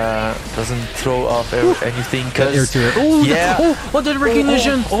throw off anything because that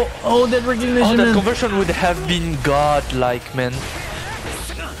recognition. That recognition. That conversion would have been godlike, man.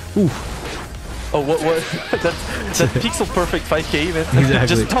 What? that pixel perfect 5k, man. Exactly.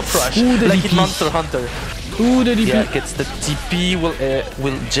 Just top rush, like in Monster Hunter. The DP. Yeah, gets the TP.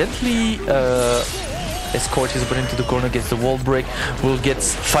 Will gently escort his opponent to the corner, gets the wall break, will get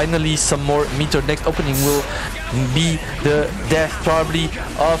finally some more meter. Next opening will be the death probably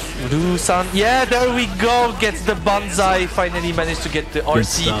of Ruu-san. Yeah, there we go, gets the banzai, finally managed to get the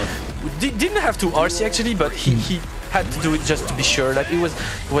RC. Didn't have to RC actually, but he had to do it just to be sure. Like it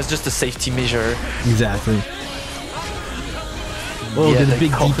was just a safety measure. Exactly. Oh, the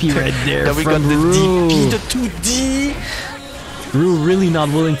big DP right there. Then we got the DP, the 2D. Ruu really not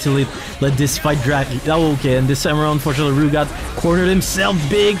willing to let this fight drag. Okay, and this time around, unfortunately, Ruu got cornered himself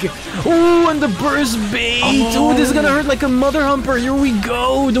big. And the burst bait. This is gonna hurt like a mother humper. Here we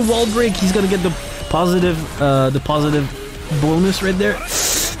go. The wall break. He's gonna get the positive bonus right there.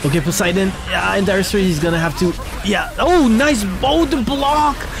 Okay, Poseidon. Yeah, in dire straits, he's gonna have to. Yeah. Nice. The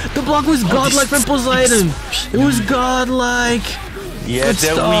block. The block was godlike from Poseidon. It was godlike. Yeah, good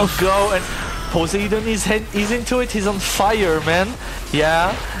there stuff. We go. And Poseidon is into it. He's on fire, man.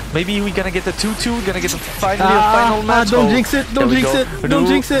 Yeah. Maybe we're gonna get the 2-2. Gonna get a final match. Don't jinx it. Don't jinx it. Don't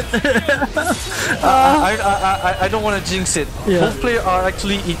jinx it. I don't want to jinx it. Yeah. Both players are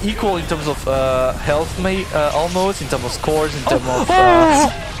actually equal in terms of health, almost in terms of scores, in terms of.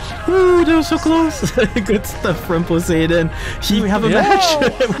 They were so close. Good stuff from Poseidon. We have a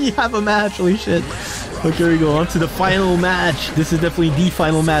match. We have a match. Holy shit. Okay, here we go on to the final match. This is definitely the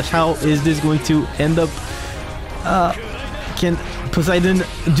final match. How is this going to end up? Can Poseidon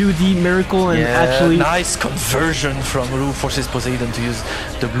do the miracle and actually... Nice conversion from Ruu, forces Poseidon to use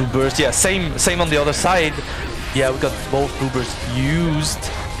the blue burst. Yeah, same on the other side. Yeah, we got both blue bursts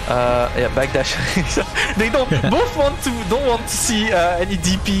used. Backdash. They both don't want to see any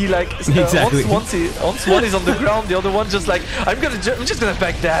DP. Like exactly. Once one is on the ground, the other one just like I'm just gonna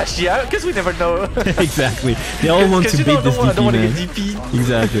backdash. Yeah, because we never know. Exactly. They all want to beat this DP. I don't want to get DP.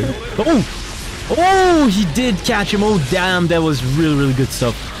 Exactly. He did catch him. Oh damn, that was really good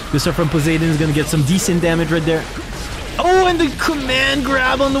stuff. Good stuff from Poseidon. Is gonna get some decent damage right there. And the command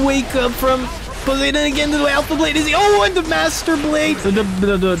grab on the wake up from Poseidon again to the Alpha Blade. Is he? And the Master Blade.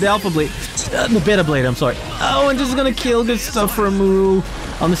 The Alpha Blade. The Beta Blade, I'm sorry. And this is gonna kill. Good stuff from Ruu.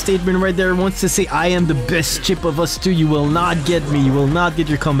 On the statement right there, wants to say, I am the best chip of us two. You will not get me. You will not get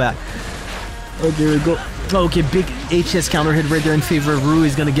your comeback. Okay, here we go. Okay, big HS counter hit right there in favor of Ruu.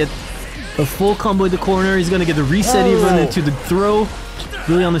 He's gonna get a full combo in the corner. He's gonna get the reset even into the throw.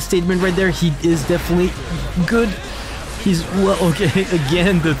 Really on the statement right there. He is definitely good. He's okay.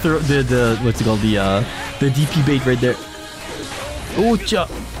 Again, the what's it called? The DP bait right there.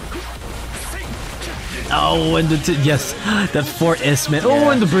 And yes, that 4S man.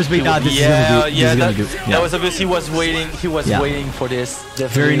 And the burst bait. This is gonna do. That was obviously he was waiting. He was waiting for this.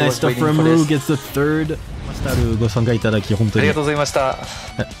 Definitely very nice stuff from Ruu. Gets the third. ご参加いただき本当にありがとうございました。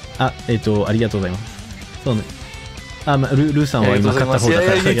ありがとうございます。そうね。ルーさんは今勝った方だか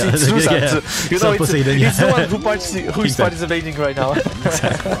ら。It's the one who is participating right now.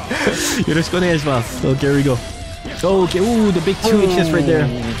 よろしくお願いします。Okay, here we go. Okay, the big 2 HS right there.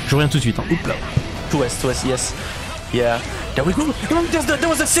 Je reviens tout de suite. Oups là. 2S, yes. Yeah. There we go. There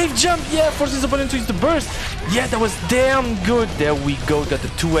was a safe jump. Yeah, forces his opponent to use the burst. Yeah, that was damn good. There we go. Got the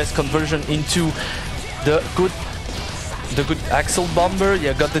 2S conversion into the good the good Axel Bomber.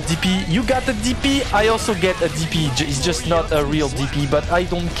 Yeah, got the DP. You got the DP. I also get a DP. It's just not a real DP, but I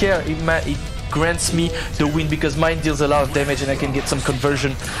don't care. It grants me the win because mine deals a lot of damage and I can get some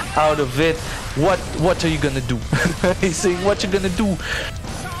conversion out of it. What are you gonna do? He's saying, what you gonna do?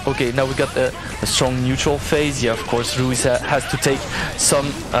 Okay, now we got a strong neutral phase. Yeah, of course, Ruu has to take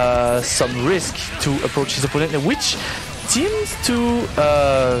some risk to approach his opponent, which seems to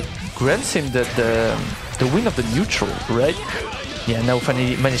grant him the win of the neutral, right? Yeah, now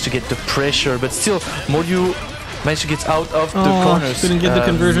finally managed to get the pressure, but still, Moryu managed to get out of the corners. Couldn't get the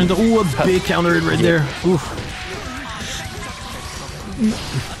conversion. Ooh, a big counter right there. Oof.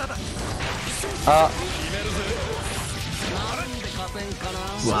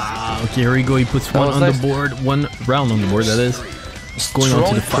 Wow. Okay, here we go. He puts one on the board. One round on the board, that is. Going on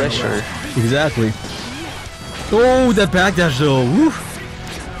to the pressure. Exactly. Oh, that backdash though. Woo.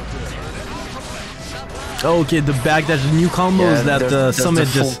 Okay, the backdash, the new combos that Summit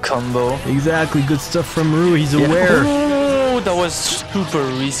just combo. Exactly, good stuff from Ruu. He's aware. Oh, that was super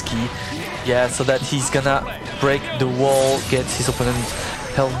risky. Yeah, so that he's gonna break the wall, get his opponent's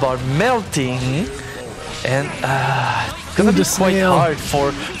health bar melting, and gonna be quite hard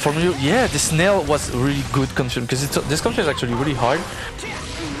for Moryu. Yeah, the snail was really good confusion because this confusion is actually really hard.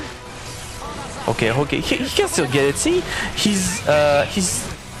 Okay, he can still get it. See, he's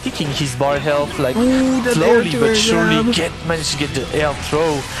kicking his bar health like slowly but surely. Managed to get the air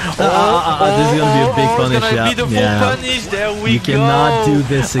throw. This is gonna be a big punish. Gonna be the full punish. There we go. You cannot do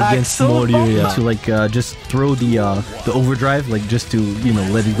this against Moryu. To like just throw the overdrive, like just to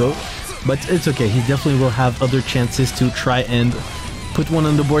let it go. But it's okay. He definitely will have other chances to try and put one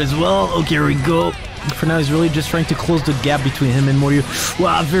on the board as well. Okay, here we go. For now, he's really just trying to close the gap between him and Moryu.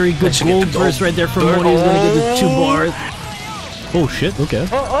 Wow, very good gold burst right there from Moryu. He's gonna get the 2 bars. Oh shit, okay.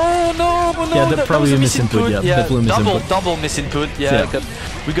 No, yeah, that probably a misinput. Yeah, definitely misinput. Double misinput. Yeah,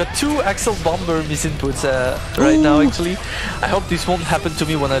 we got 2 Axel Bomber misinputs right now, actually. I hope this won't happen to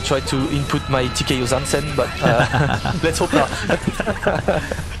me when I try to input my TKO Zansen, but let's hope not.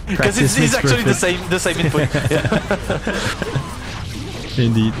 Because it's actually the same input.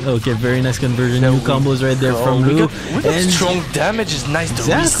 Indeed. Okay, very nice conversion. New combos right there from Ruu. We got strong damage. Is nice to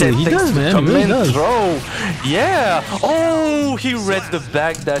reset. He does, man. He really does. Throw. Yeah. Oh, he read the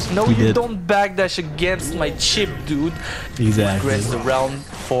backdash. No, you don't backdash against my chip, dude. Exactly. Regrets the round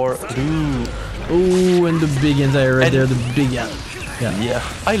for Ruu. Oh, and the big anti right there. The big yeah.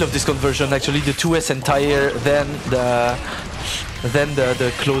 I love this conversion. Actually, the 2S entire, then the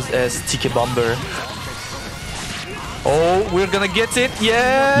closed S TK Bomber. Oh, we're gonna get it!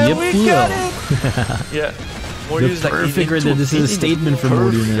 Yeah, we got it! Yeah, Moryu's like perfect right there. This is a statement from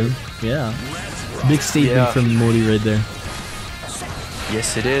Moryu, man. Yeah, big statement from Moryu right there.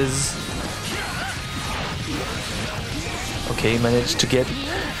 Yes, it is. Okay, managed to get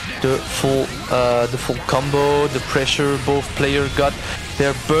the full combo, the pressure. Both players got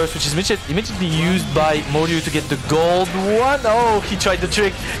their burst, which is immediately used by Moryu to get the gold one. Oh, he tried the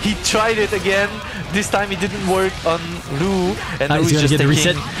trick. He tried it again. This time it didn't work on Ruu, and Ruu is just taking,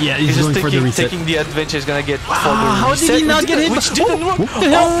 reset. Yeah, he's going for the reset. Taking the advantage. He's gonna get for the how reset. How did he not get hit? Which didn't work.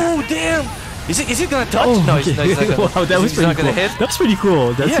 Oh, damn! Is it gonna touch? No, it's not gonna. Wow, that was pretty cool. That's pretty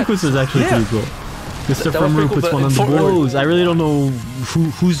cool. That sequence was actually pretty cool. Good stuff from Ruu, puts one on the blows. I really don't know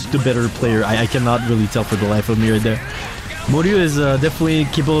who's the better player. I cannot really tell for the life of me right there. Moryu is definitely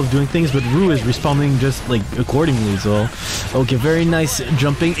capable of doing things, but Ruu is responding just like accordingly as well. Okay, very nice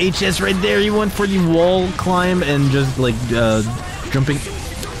jumping HS right there. He went for the wall climb and just like jumping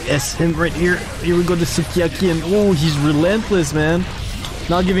S him right here. Here we go to Sukiyaki, and oh, he's relentless, man.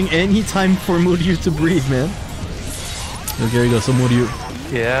 Not giving any time for Moryu to breathe, man. Okay, here we go. So Moryu.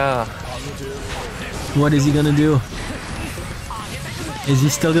 Yeah. What is he gonna do? Is he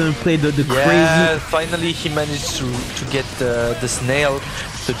still gonna play the crazy? Finally he managed to get the snail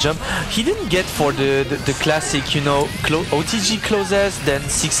to jump. He didn't get for the classic, OTG closes, then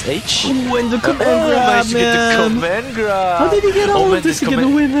 6H. Oh, and the command grab, man. Get the command grab. How did he get all of this to get the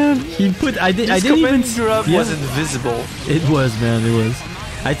win, man? He put. I didn't even. Command grab was invisible. It was, man. It was.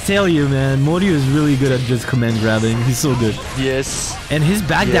 I tell you, man, Moryu is really good at just command grabbing. He's so good. Yes. And his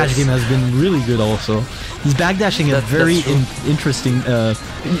backdash game has been really good also. He's backdashing at very interesting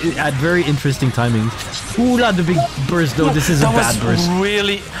timings. Ooh, not the big burst though. This is a bad burst.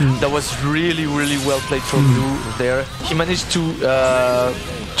 That was really well played from Ruu there. He managed to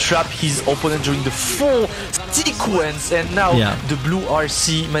trap his opponent during the full sequence, and now the blue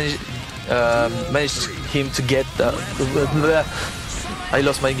RC managed him to get I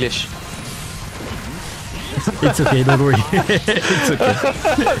lost my English. It's okay, don't worry. It's okay.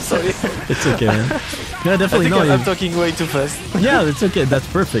 Sorry. It's okay, man. Yeah, definitely no. I'm talking way too fast. Yeah, it's okay. That's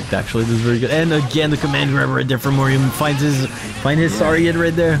perfect, actually. This is very good. And again, the command grab right there from Moryu finds his Sarian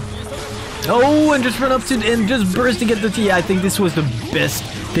right there. Oh, and just run up to and just burst to get the T. I think this was the best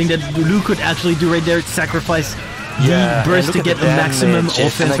thing that Ruu could actually do right there. Sacrifice the burst to get the maximum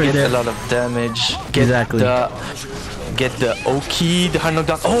offense right there. A lot of damage. Exactly. Get the Oki, the hard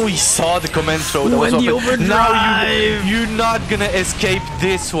knockdown. Oh, he saw the command throw. That was the overdrive. Now you're not gonna escape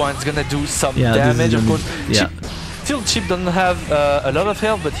this one. It's gonna do some damage, of course. Yeah. Still, Chip doesn't have a lot of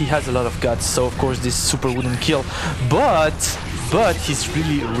health, but he has a lot of guts. So of course this super wouldn't kill. But he's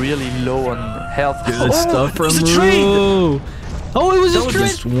really low on health. Good stuff from Ruu. Oh, it was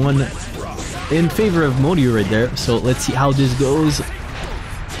just one in favor of Moryu right there. So let's see how this goes.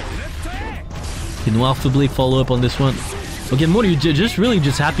 Can Waffably follow up on this one? Again, Moryu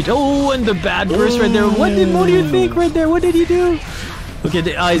just happy. Oh, and the bad burst right there. What did Moryu think right there? What did he do? Okay,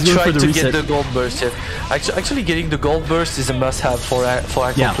 he's going for the reset. Get the gold burst. Yeah. Actually, getting the gold burst is a must-have for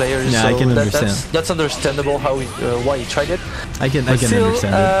Aqua players. Yeah, so I can understand. That's understandable why he tried it. I can understand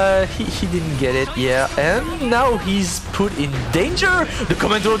it. He didn't get it. Yeah, and now he's put in danger. The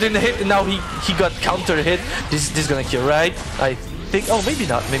command throw didn't hit, and now he got counter hit. This is gonna kill, right? I think. Oh, maybe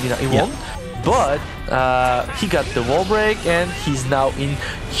not. Maybe not. He won't. But he got the wall break, and he's now in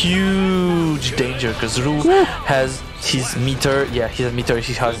huge danger because Ruu has his meter. Yeah, he has meter.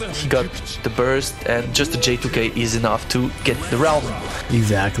 He got the burst, and just the J2K is enough to get the round.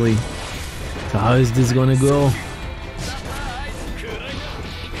 Exactly. So how is this gonna go?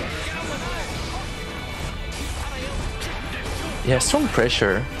 Yeah, strong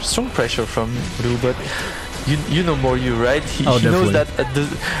pressure from Ruu, but. You know Moryu, right? He knows that at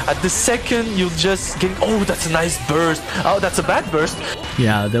the second you'll just get. Oh, that's a nice burst. Oh, that's a bad burst.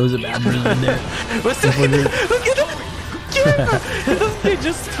 Yeah, that was a bad burst in there. Look at him! He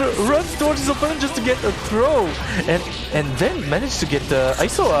just runs towards his opponent just to get a throw, and then managed to get the. I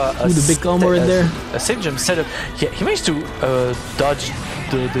saw the big combo in there. A safe jump setup. Yeah, he managed to dodge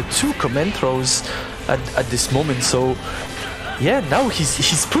the two command throws at this moment. So. Yeah, now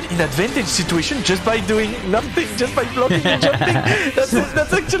he's put in advantage situation just by doing nothing, just by blocking and jumping.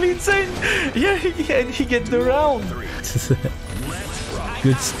 That's actually insane. Yeah, and he gets the round.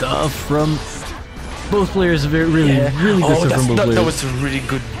 Good stuff from both players. Really good stuff from both players. That was a really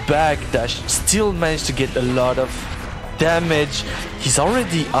good backdash. Still managed to get a lot of damage. He's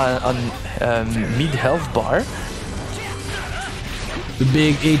already on mid health bar. The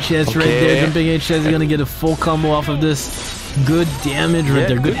big HS right there, jumping HS is gonna get a full combo off of this. Good damage right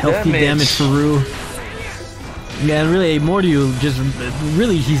there, good healthy damage for Ruu. Yeah, and really, Moryu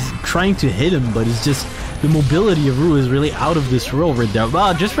he's trying to hit him, but it's just the mobility of Ruu is really out of this role right there.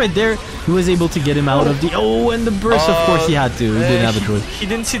 Wow, just right there, he was able to get him out of the. Oh, and the burst, of course, he had to. He didn't have a choice. He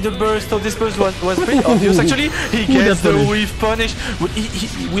didn't see the burst, so this burst was pretty obvious. Actually, he gets the weave punish.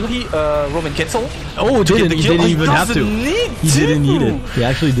 Will he Roman cancel? Oh, he didn't even have to. He didn't need it. He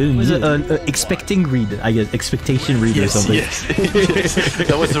actually didn't need it. Expecting read, I guess. Expectation read or something. Yes.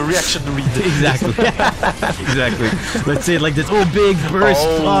 That was a reaction read. Exactly. Exactly. Let's say it like this. Oh, big burst.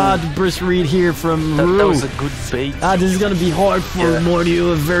 Burst read here from Ruu. That was a good bait. This is gonna be hard for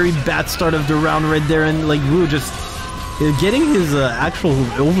Moryu. A very bad start of the round right there, and like Ruu just getting his actual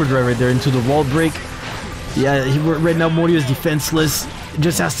overdrive right there into the wall break. Yeah, right now Moryu is defenseless.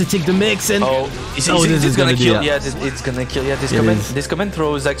 Just has to take the mix and this is gonna kill. Yeah, it's gonna kill. Yeah, this command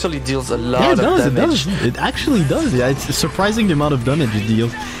throws actually deals a lot of damage. It actually does. Yeah, it's a surprising amount of damage it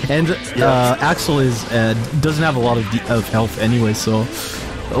deals. And Axel doesn't have a lot of health anyway, so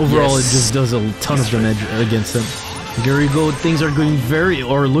overall it just does a ton of damage against him. Here we go. Things are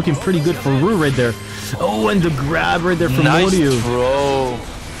looking pretty good for Ruu right there. Oh, and the grab right there from Moryu. Nice throw.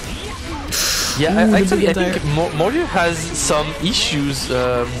 Yeah, I think Moryu has some issues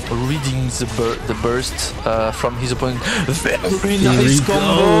reading the burst from his opponent. Very nice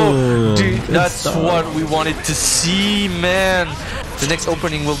combo. Dude, that's what we wanted to see, man. The next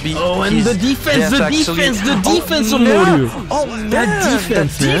opening will be. Oh, and the defense on Moryu. Oh man, that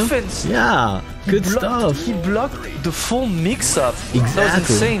defense. Yeah, good stuff. He blocked the full mix-up. Exactly. That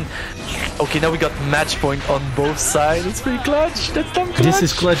was insane. Okay, now we got match point on both sides. It's pretty clutch. That's damn clutch. This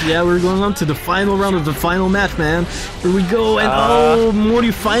is clutch. Yeah, we're going on to the final round of the final match, man. Here we go, and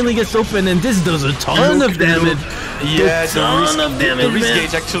Moryu finally gets open, and this does a ton of damage. Yeah, the risk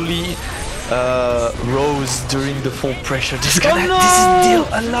gauge actually rose during the full pressure. This is deal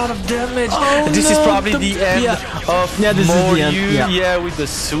a lot of damage. This is probably the end of Moryu. Yeah, with the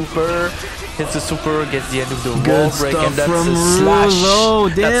super. hits the super, gets the end of the wall Good break, stuff and that's from a Ruu. slash. Oh,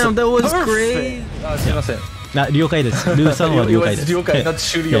 damn, that was perfect. great. すみません。了解です。ルーさんは了解です。了解、not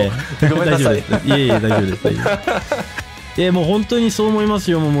終了。ごめん大丈夫なさい。です。いえいえ、大丈夫です。大丈夫。もう本当にそう思います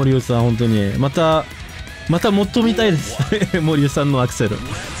よ、もう森尾さん、本当に。またもっと見たいです。森尾さんのアクセル。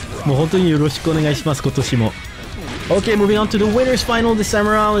もう本当によろしくお願いします、今年も。Okay, moving on to the winners final this time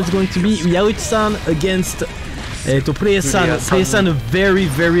around. It's going to be Yauichi-san against Purea-san. Purea-san, a very,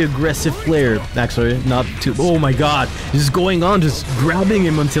 very aggressive player. Actually, not too. Oh my god. Just going on, just grabbing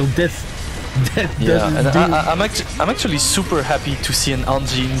him until death. Yeah, and I'm actually super happy to see an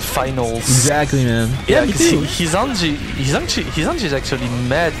Anji in finals. Exactly, man. Yeah, because his Anji is actually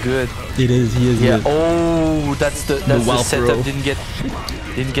mad good. It is, he is. Yeah. Good. Oh, that's the setup. Throw.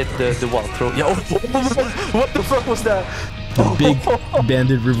 Didn't get the wild throw. Yeah. Oh, what the fuck was that? The big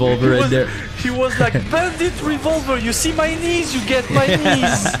bandit revolver right there. He was like, bandit revolver. You see my knees, you get my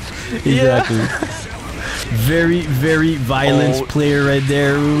knees. Exactly. Yeah. Very, very violent player right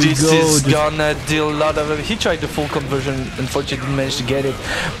there. This is gonna deal a lot of it. He tried the full conversion, unfortunately didn't manage to get it,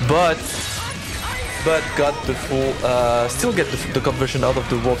 but got the full, still get the conversion out of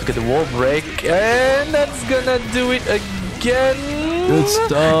the wall to get the wall break, and that's gonna do it again. Good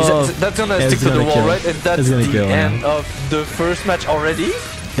stuff. That's gonna stick to the wall, right? And that's the end of the first match already.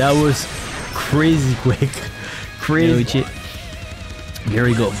 That was crazy quick. Crazy. Here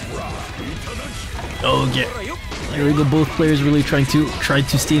we go. Okay, here we go. Both players really trying to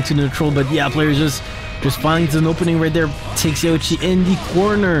stay into neutral, but yeah, players just finds an opening right there, takes Yauichi in the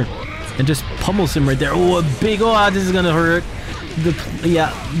corner, and just pummels him right there. Oh, a big this is gonna hurt.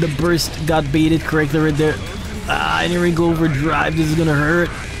 The burst got baited correctly right there. And here we go, overdrive. This is gonna hurt.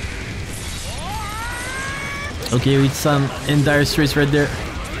 Okay, Yauichi-san in dire straits right there.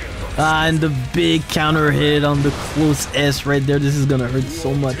 And the big counter hit on the close S right there. This is gonna hurt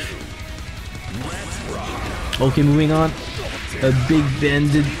so much. Okay, moving on. A big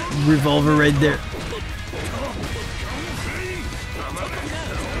banded revolver right there.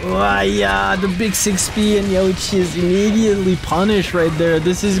 Yeah, the big 6P, and Yauichi is immediately punished right there.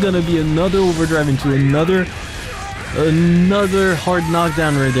 This is gonna be another overdrive into another hard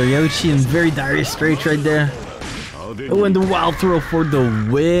knockdown right there. Yauichi in very dire straits right there. Oh, and the wild throw for the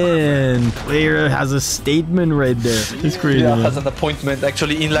win. Player has a statement right there. It's crazy. Yeah, man. has an appointment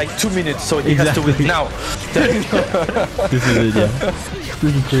actually in like 2 minutes, so he has to win now. This is it, yeah.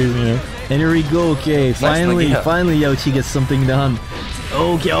 This is crazy, man. And here we go. Okay, finally Yauichi gets something done.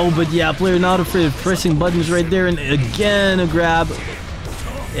 Okay, but yeah, player not afraid of pressing buttons right there, and again a grab.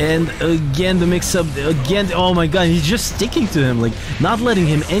 And again the mix-up, again, oh my god, he's just sticking to him, like not letting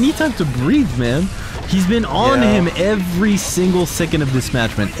him any time to breathe, man. He's been on him every single second of this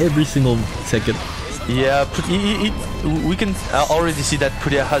match, man. Every single second. Yeah, we can already see that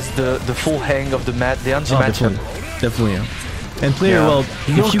Purea has the full hang of the Anji matchup. Definitely, yeah. And player, well,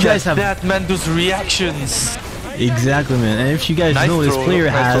 if you guys have that, man, those reactions. Exactly, man. And if you guys know, this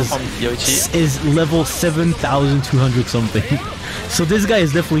player is level 7,200 something. So this guy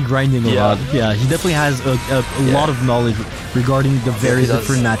is definitely grinding a lot. Yeah, he definitely has a lot of knowledge regarding the various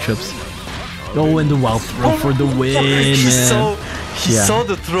different matchups. Oh, and the wild throw for the win, man. He saw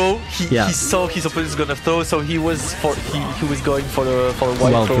the throw. He saw his opponent's gonna throw, so he was going for the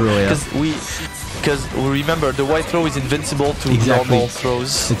wild throw. Because we remember the white throw is invincible to normal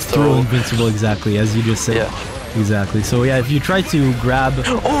throws. It's throw invincible, exactly, as you just said. Yeah. Exactly. So yeah, if you try to grab...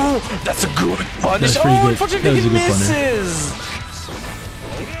 Oh, that's a good punish. That's pretty good. Unfortunately, he misses.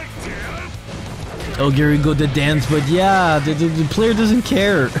 Oh, here we go, the dance, but yeah, the player doesn't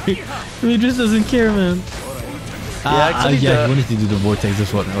care. He just doesn't care, man. Actually, he wanted to do the vortex,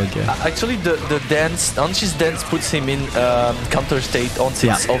 this one. Okay. Actually, the dance, Anji's dance puts him in counter state once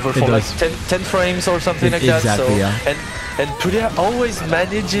it's over for like 10 frames or something like that. Exactly, so, and Purea always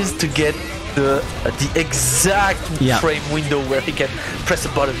manages to get the exact frame window where he can press a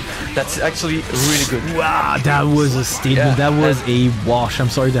button. That's actually really good. Wow, that was a statement. That was a wash. I'm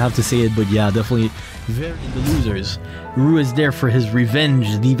sorry to have to say it, but yeah, definitely very the losers. Ruu is there for his revenge.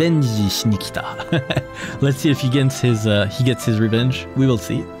 Revenge Nikita. Let's see if he gets his revenge. We will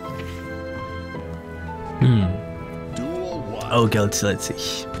see. Okay, let's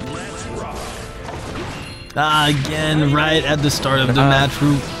see. Again, right at the start of the match,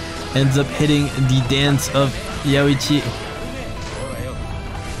 Ruu ends up hitting the dance of Yauichi.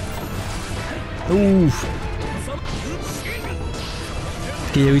 Oof.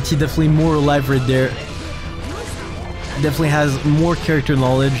 Okay, Yauichi definitely more alive right there. Definitely has more character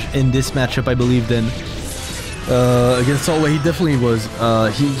knowledge in this matchup, I believe, than against Solway. He definitely was.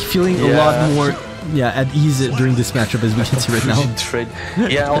 He feeling a lot more at ease during this matchup, as we can see right now. Trade.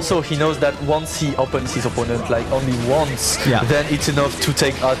 Yeah, also he knows that once he opens his opponent like only once, then it's enough to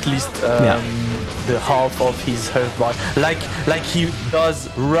take at least the half of his health bar, like he does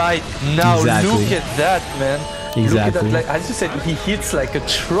right now. Exactly. Look at that, man. Exactly. Look at that, like, as you said, he hits like a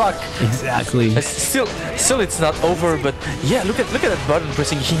truck. Exactly. Still it's not over, but yeah, look at that button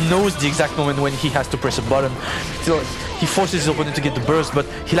pressing. He knows the exact moment when he has to press a button. Still, he forces his opponent to get the burst, but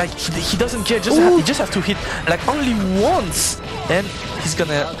he doesn't care. He just has to hit like only once, and he's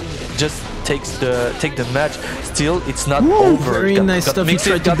gonna just take the match. Still, it's not over. Very nice stuff. He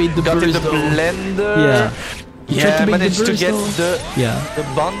tried to beat the burst. The blender. Yeah. Yeah, managed to get the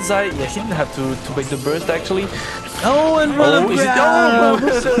bonsai. Yeah, he didn't have to make the burst actually. Oh, and run up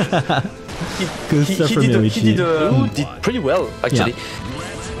Good stuff from Yauichi. He did pretty well actually.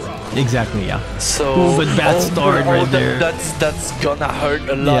 Exactly, yeah. So, but bad start right there. That's gonna hurt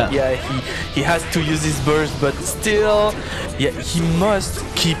a lot. Yeah, he has to use his burst, but still, yeah, he must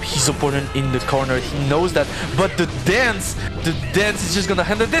keep his opponent in the corner. He knows that. But the dance is just gonna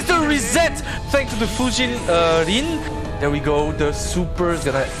handle this. The reset, thanks to the Fujin Rin. There we go. The super is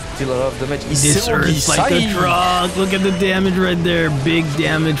gonna deal a lot of damage. This hurts like a truck. Look at the damage right there. Big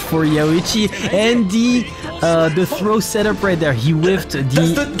damage for Yauichi. And the throw setup right there. He whiffed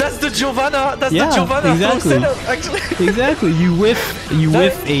the... That's the Giovanna. That's the Giovanna throw setup, actually. Exactly. You whiff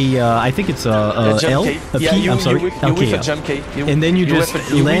a... I think it's a L? A P? I'm sorry. You whiff a jump K. And then you just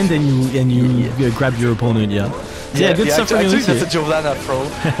land and you grab your opponent, Yeah, good stuff from Yauichi. That's a Giovanna throw.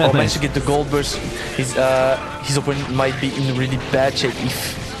 Or managed to get the gold burst. His opponent might be in really bad shape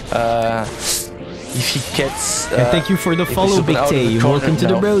if he gets... and thank you for the follow, Big Tay. Welcome to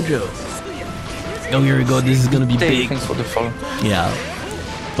the Brojo. Oh, here we go. This is gonna be big. Thanks for the follow. Yeah.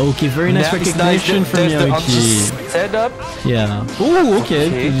 Okay, very nice recognition from Yauichi. Setup. Yeah. Oh,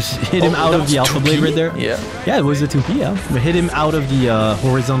 okay. You just hit him out of the Alpha Blade right there. Yeah. Yeah, it was a 2P, But hit him out of the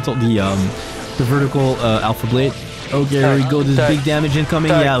horizontal, the vertical Alpha Blade. Okay, here we go. This big damage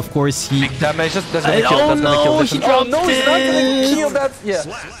incoming. Yeah, of course he... Big damage. That's gonna kill. That's gonna kill. He dropped no, he's not gonna kill that. Yeah.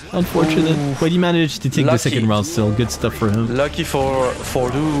 Unfortunate. But he managed to take the second round still. Good stuff for him. Lucky for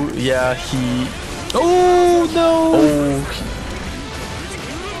Ruu. Yeah, he... Oh, no.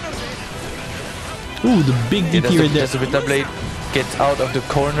 Ooh, the big DP right there. The Beta Blade gets out of the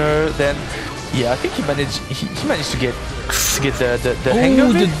corner. Then, yeah, I think he managed to get the hang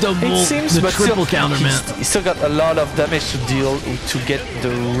of it. The double, it seems, the but triple still, counter, man. He still got a lot of damage to deal to get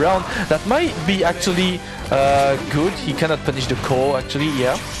the round. That might be actually good. He cannot punish the core actually.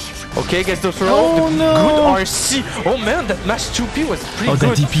 Yeah. Okay, gets the throw. Oh, no. Good RC. Oh man, that match 2P was pretty good.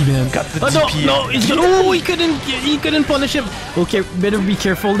 Oh, that DP, man. Got the DP. No, he couldn't punish him. Okay, better be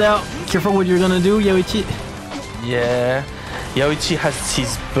careful now. Careful what you're gonna do, Yauichi. Yeah, Yauichi has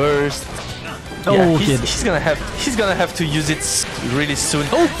his burst. Oh, yeah, okay. He's gonna have to use it really soon.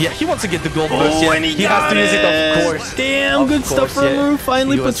 Oh, yeah, he wants to get the gold burst. Yeah, and he has to use it, of course. Damn, good stuff from Ruu.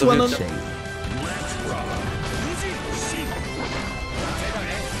 Finally puts one on.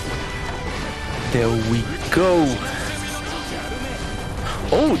 There we go.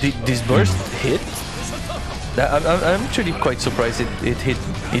 Oh, this burst hit. I'm actually quite surprised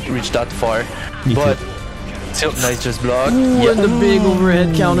it reached that far. But still, nice just block. Ooh, and the big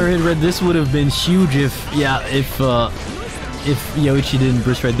overhead counter hit red. This would have been huge if Yauichi didn't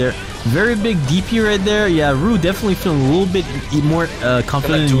burst right there. Very big DP right there. Yeah, Ruu definitely feeling a little bit more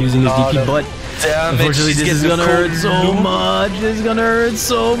confident in using his DP, but unfortunately this is gonna hurt so much. This is gonna hurt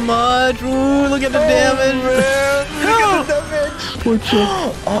so much. Ooh, look at the damage. Look at the damage. Poor Chip.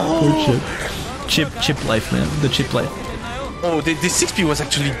 Poor Chip. Chip life, man. The Chip life. Oh, the 6P was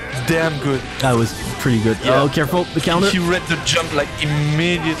actually damn good. That was pretty good. Yeah. Oh, careful, the counter. He read the jump like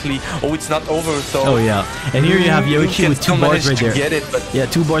immediately. Oh, it's not over, so... Oh, yeah. And here you have Yauichi with 2 bars right there. Get it, but... Yeah,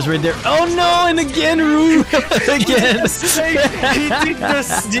 2 bars right there. Oh, no! And again, Ruu! Again! He did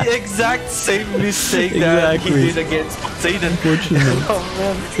the exact same mistake that he did against Poseidon. Unfortunately. Oh,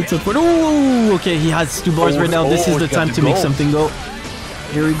 man. It's unfortunate. Ooh, okay, he has 2 bars right now. This is the time to make something go.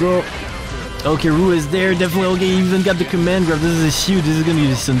 Here we go. Okay, Ruu is there, definitely. Okay, he even got the command grab. This is huge. This is going to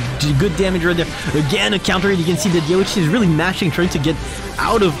be some good damage right there. Again, a counter hit. You can see that Yauichi is really mashing, trying to get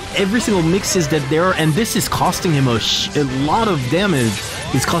out of every single mixes that there are, and this is costing him a lot of damage.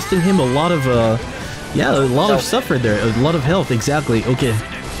 It's costing him a lot of, a lot of stuff right there. A lot of health, exactly. Okay,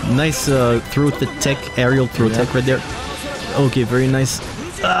 nice throw tech, aerial throw tech right there. Okay, very nice.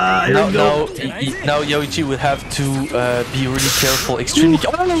 Now Yauichi will have to be really careful, extremely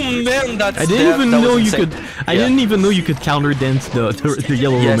careful. Oh man, that's I didn't even know you could. I didn't even know you could counter dance the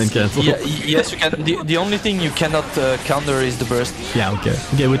yellow Roman cancel. Yes, you can. The only thing you cannot counter is the burst. Yeah,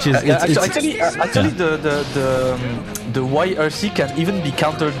 okay, which is actually the YRC can even be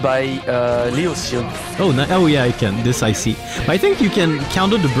countered by Leo's shield. Oh yeah, it can. This I see. I think you can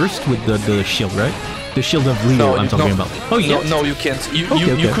counter the burst with the shield, right? The shield of Leo I'm talking about. Oh, no, you can't. You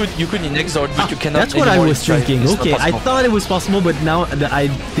could in Exort, but you cannot. That's what I was thinking. Okay, I thought it was possible, but now that I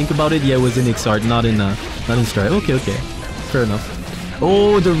think about it, yeah, it was in Exort, not in Stride. Okay, fair enough.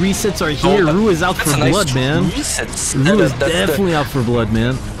 Oh, the resets are here. Ruu is out for blood, man. Ruu is definitely out for blood,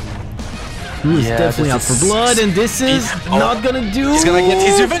 man. Ruu is definitely out for blood, and this is not gonna do. He's gonna get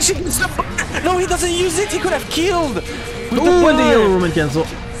his revenge. No, he doesn't use it. He could have killed. Oh, and the yellow Roman cancel.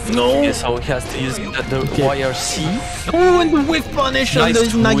 No! Okay, so he has to use the YRC. Oh, and the whiff punish on the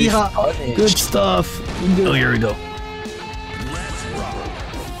Nagira. Good stuff. Oh, here we go.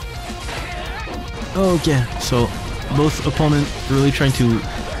 Okay, so both opponents really trying to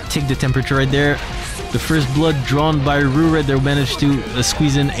take the temperature right there. The first blood drawn by Ruu right there managed to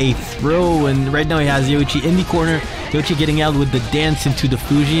squeeze in a throw, and right now he has Yauichi in the corner. Yauichi getting out with the dance into the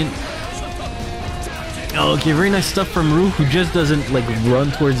Fujian. Okay, very nice stuff from Ruu, who just doesn't like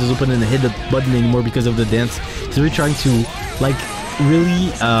run towards his opponent and hit the button anymore because of the dance. He's really trying to like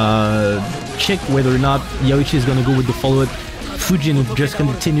really check whether or not Yauichi is gonna go with the follow-up. Fujian is just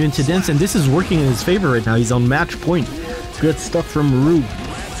continuing to dance, and this is working in his favor right now. He's on match point. Good stuff from Ruu.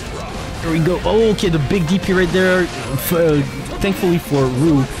 There we go. Oh, okay, the big DP right there. Thankfully for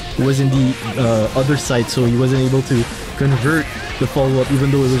Ruu, who was in the other side, so he wasn't able to convert the follow-up,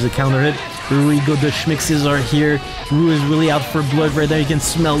 even though it was a counter hit. Here we go, the schmixes are here. Ruu is really out for blood right there. You can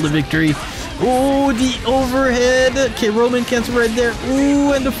smell the victory. Oh, the overhead. Okay, Roman cancel right there.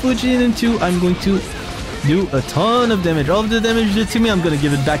 Ooh, and the Fujian into. I'm going to do a ton of damage. All of the damage did to me, I'm going to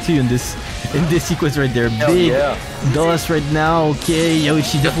give it back to you in this sequence right there. Big Dust right now. Okay,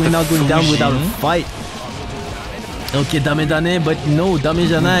 Yauichi definitely not going down without a fight. Okay, Dame Dane, but no, Dame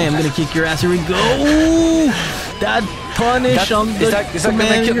Janai. I'm going to kick your ass. Here we go. Ooh, that punish on the is that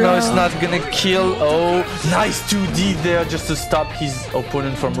gonna kill? No, it's not gonna kill. Oh, nice 2D there just to stop his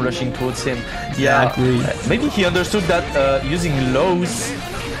opponent from rushing towards him. Yeah, maybe he understood that using lows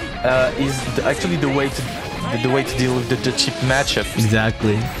is actually the way to deal with the cheap matchup.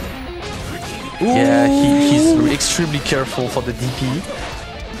 Exactly. Yeah, he's extremely careful for the DP.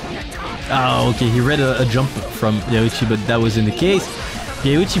 Oh, okay, he read a jump from Yauichi, but that wasn't the case.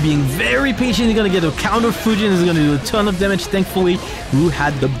 Yauichi being very patient, he's gonna get a counter Fujian, he's gonna do a ton of damage. Thankfully, Ruu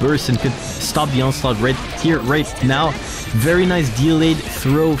had the burst and could stop the onslaught right here, right now. Very nice delayed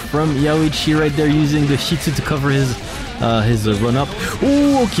throw from Yauichi right there, using the Shitsu to cover his run up.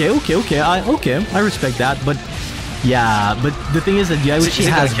 Oh, okay, I respect that, but yeah, but the thing is that Yauichi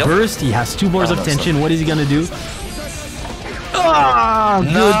has burst, he has 2 bars of tension. What is he gonna do? Ah,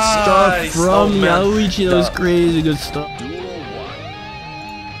 good stuff from Yauichi. That was crazy good stuff.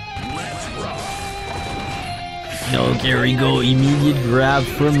 Okay, here we go. Immediate grab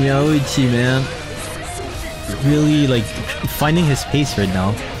from Yauichi, man. Really, like, finding his pace right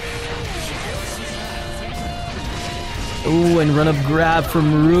now. Oh, and run-up grab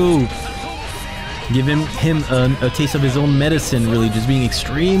from Ruu. Give him a taste of his own medicine, really. Just being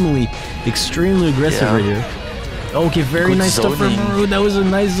extremely aggressive right here. Okay, very nice stuff from Ruu. That was a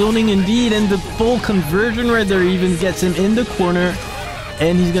nice zoning indeed. And the full conversion right there even gets him in the corner.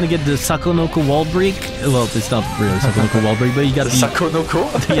 And he's gonna get the Sakonoko wall break. Well, it's not really Sakonoko wall break, but you got the Sakonoko.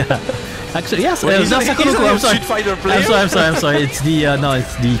 Yeah, actually, yes. Well, it's not Sakonoko. I'm sorry. I'm sorry. It's the no,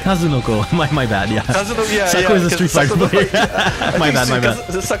 it's the Kazunoko. My bad. Yeah. Sako is a Street Fighter player. my bad.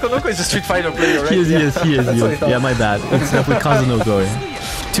 The Sakonoko is a Street Fighter player, right? He is. Yeah, my bad. It's definitely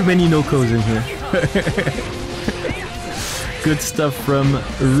Kazunoko. Too many no-kos in here. Good stuff from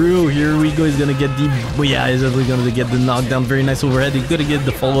Ruu. Here we go. He's gonna get the. Well, yeah, he's definitely gonna get the knockdown. Very nice overhead. He's gonna get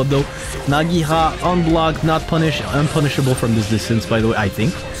the follow-up though. Nagiha unblocked, not punished, unpunishable from this distance, by the way, I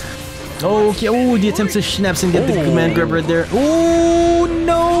think. Okay. Oh, the attempt to snaps and get the command grab right there. Oh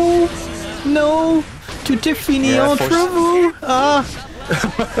no! Tout est fini entre vous.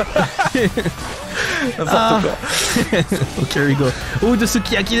 Okay, here we go. Oh, the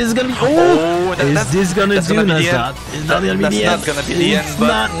Sukiyaki, this is gonna be. Is this gonna do? It's not gonna be the end. It's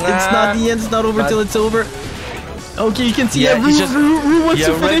not the end. It's not over till it's over. Okay, you can see Ruu wants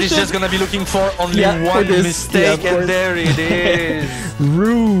to finish Red is just gonna be looking for only one mistake, and there it is.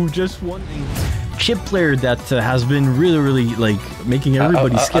 Ruu just one. chip player that has been really like making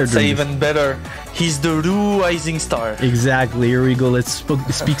everybody scared. I'd say even better. He's the Ruu Rising Star. Exactly. Here we go. Let's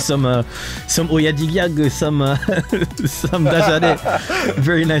speak some Oyadigyag, some Dajade.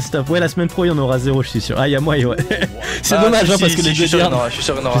 Very nice stuff. Ouais, la semaine pro, il y en aura 0, je suis sûr. Ah, il y a moi, ouais. C'est dommage, hein, parce que les deux derniers. Je suis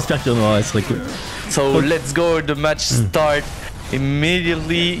sûr qu'il y en aura. J'espère qu'il y en aura, ce serait cool. So let's go. The match start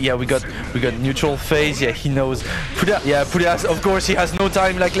immediately. Yeah, we got neutral phase. Yeah, he knows. Purea, of course, he has no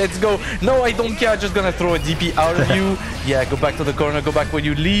time. Like, let's go. No, I don't care. Just gonna throw a DP out of you. Yeah, go back to the corner. Go back where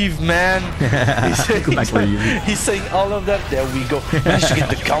you leave, man. He's saying all of that. There we go. Managed to get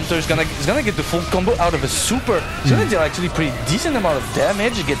the counter. He's gonna get the full combo out of a super. He's gonna deal actually pretty decent amount of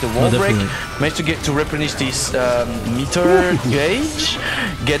damage. Get the wall break. Managed to replenish this meter gauge.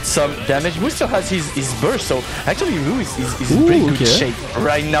 Get some damage. Who still has his burst. So actually, Ruu is in pretty good shape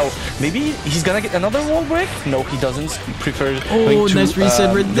right now. Maybe he's gonna get another wall break. No, he doesn't. He prefers going to nice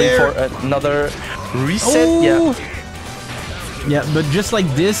reset right there. For another reset. Yeah. Yeah, but just like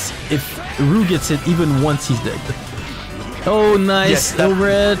this, if Ruu gets hit even once, he's dead. Oh, nice.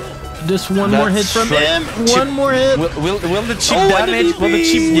 Hnred. Just one more hit from him. One more hit. Will the chip damage? Will the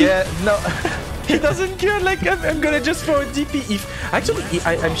chip? Yeah, no. He doesn't care. Like, I'm gonna just throw a DP.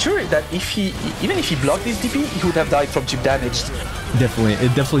 I'm sure that even if he blocked this DP, he would have died from chip damage. Definitely,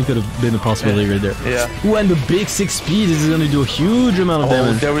 it definitely could have been a possibility right there. Yeah. Ooh, and the big 6 speed is gonna do a huge amount of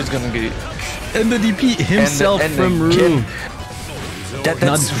damage. There is gonna be. And the DP himself from Ruu.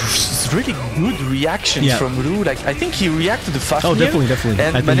 That's really good reaction from Ruu. Like, I think he reacted to Fafnir. Oh, definitely.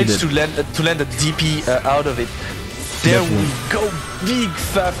 And managed to land a DP out of it. There we go, big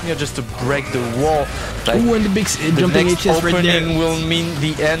Fafnir just to break the wall. Like, ooh, and the big jumping HS right there. Will mean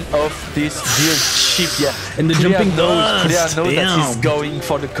the end of this deal chip. Yeah, and the Purea jumping knows that he's going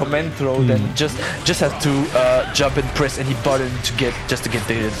for the command throw. Then just has to jump and press any button to get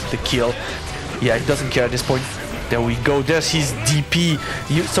the kill. Yeah, he doesn't care at this point. There we go. There's his DP.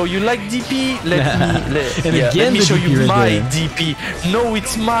 So you like DP? Let me show you my DP. No,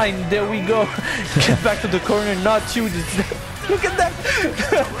 it's mine. There we go. Get back to the corner. Not you. Look at that.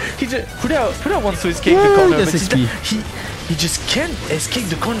 Purea wants to escape the corner, but he just can't escape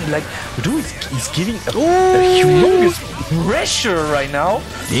the corner. Like, Ruu is giving a humongous pressure right now.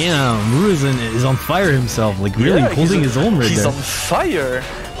 Damn, Ruu is on fire himself. Like, really holding his own right there. He's on fire.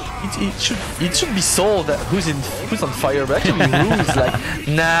 It should be Soul that who's on fire, but actually Ruu is like,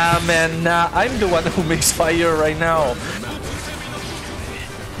 nah man, nah, I'm the one who makes fire right now.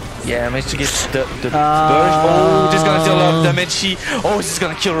 Yeah, I managed to get the burst. Oh, this is gonna deal a lot of damage. This is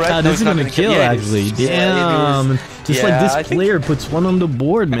gonna kill Red. This is gonna kill actually. Damn. Just like this player puts one on the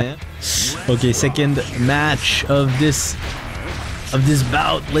board, man. Okay, second match of this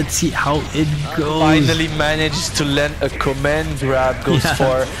bout. Let's see how it goes. Finally managed to land a command grab. Goes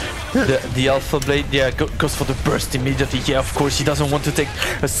for the Alpha Blade. Yeah, goes for the burst immediately. Yeah, of course he doesn't want to take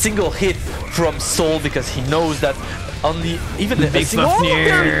a single hit from Soul because he knows that even the big Fafnir.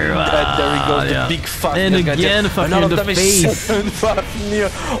 There we go, the big Fafnir. And again, Fafnir in the face. Fafnir.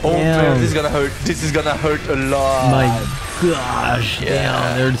 Oh man, this is gonna hurt. This is gonna hurt a lot. My gosh,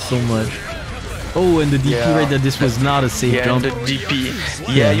 damn, it hurts so much. Oh, and the DP right there, this was not a safe jump. And the DP.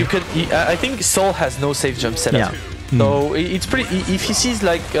 Yeah, you can. I think Soul has no safe jump setup. So it's pretty. If he sees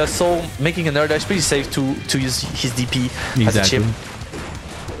like Soul making an air dash, it's pretty safe to use his DP as a chip.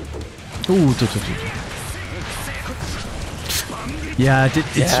 Ooh, yeah,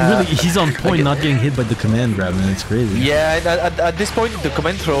 it's really, he's on point, not getting hit by the command grab, man. It's crazy. Yeah, and at this point, the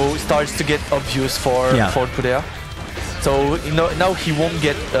command throw starts to get obvious for Purea. So now he won't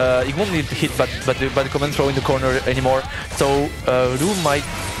get need hit by the command throw in the corner anymore. So Ruu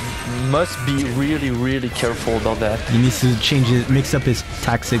must be really careful about that. He needs to mix up his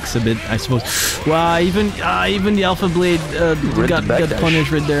tactics a bit, I suppose. Wow, even the Alpha Blade got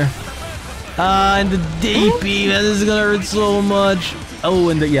punished right there. And the DP, man, this is gonna hurt so much. Oh,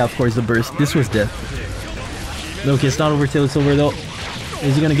 and of course, the burst. This was death. Okay, it's not over till it's over though.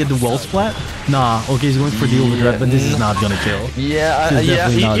 Is he gonna get the wall splat? Nah. Okay, he's going for the overdrive, but this is not gonna kill. Yeah,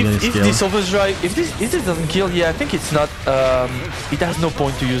 if this overdrive, if this doesn't kill, I think it's not. It has no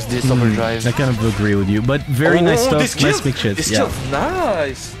point to use this overdrive. I kind of agree with you, but very nice stuff. Nice mix shit. This kill's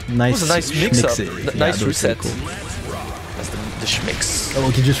nice. Nice. It was a nice mix-up. Nice reset. Cool. The schmicks. Oh,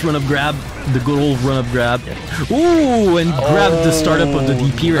 okay, just run up grab. The good old run up grab. Ooh, and grab the startup of the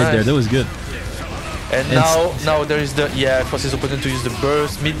DP right there. That was good. And now there is forces his opponent to use the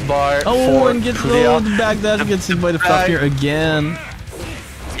burst mid bar. Oh, and get the backdash gets hit by the Fafnir again.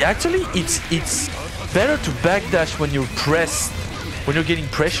 Actually, it's better to backdash when you're pressed, when you're getting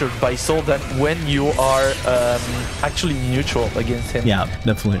pressured by Soul, than when you are actually neutral against him. Yeah,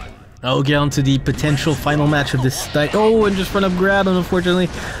 definitely. I'll get on to the potential final match of this night. Oh, and just run up grab him, unfortunately.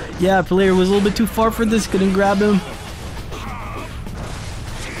 Yeah, player was a little bit too far for this, couldn't grab him.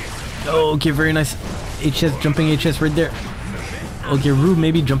 Oh, okay, very nice. HS, jumping HS right there. Okay, Ruu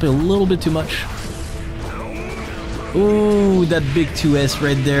maybe jumping a little bit too much. Oh, that big 2S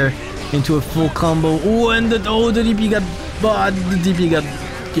right there into a full combo. Oh, and the DP got... the DP got...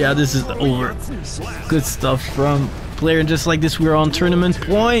 Yeah, this is over. Good stuff from player, and just like this, we're on tournament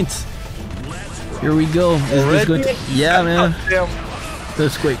points. Here we go. Is this going to... Yeah, man.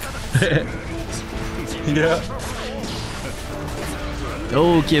 That's quick. Yeah.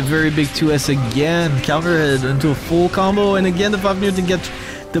 Okay, very big 2S again. Counter head into a full combo, and again the 500 to get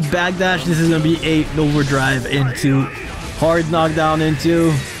the backdash. This is going to be a overdrive into hard knockdown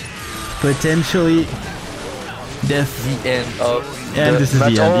into potentially death. The end of and this is the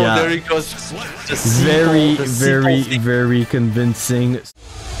end, yeah. There he goes. Very convincing.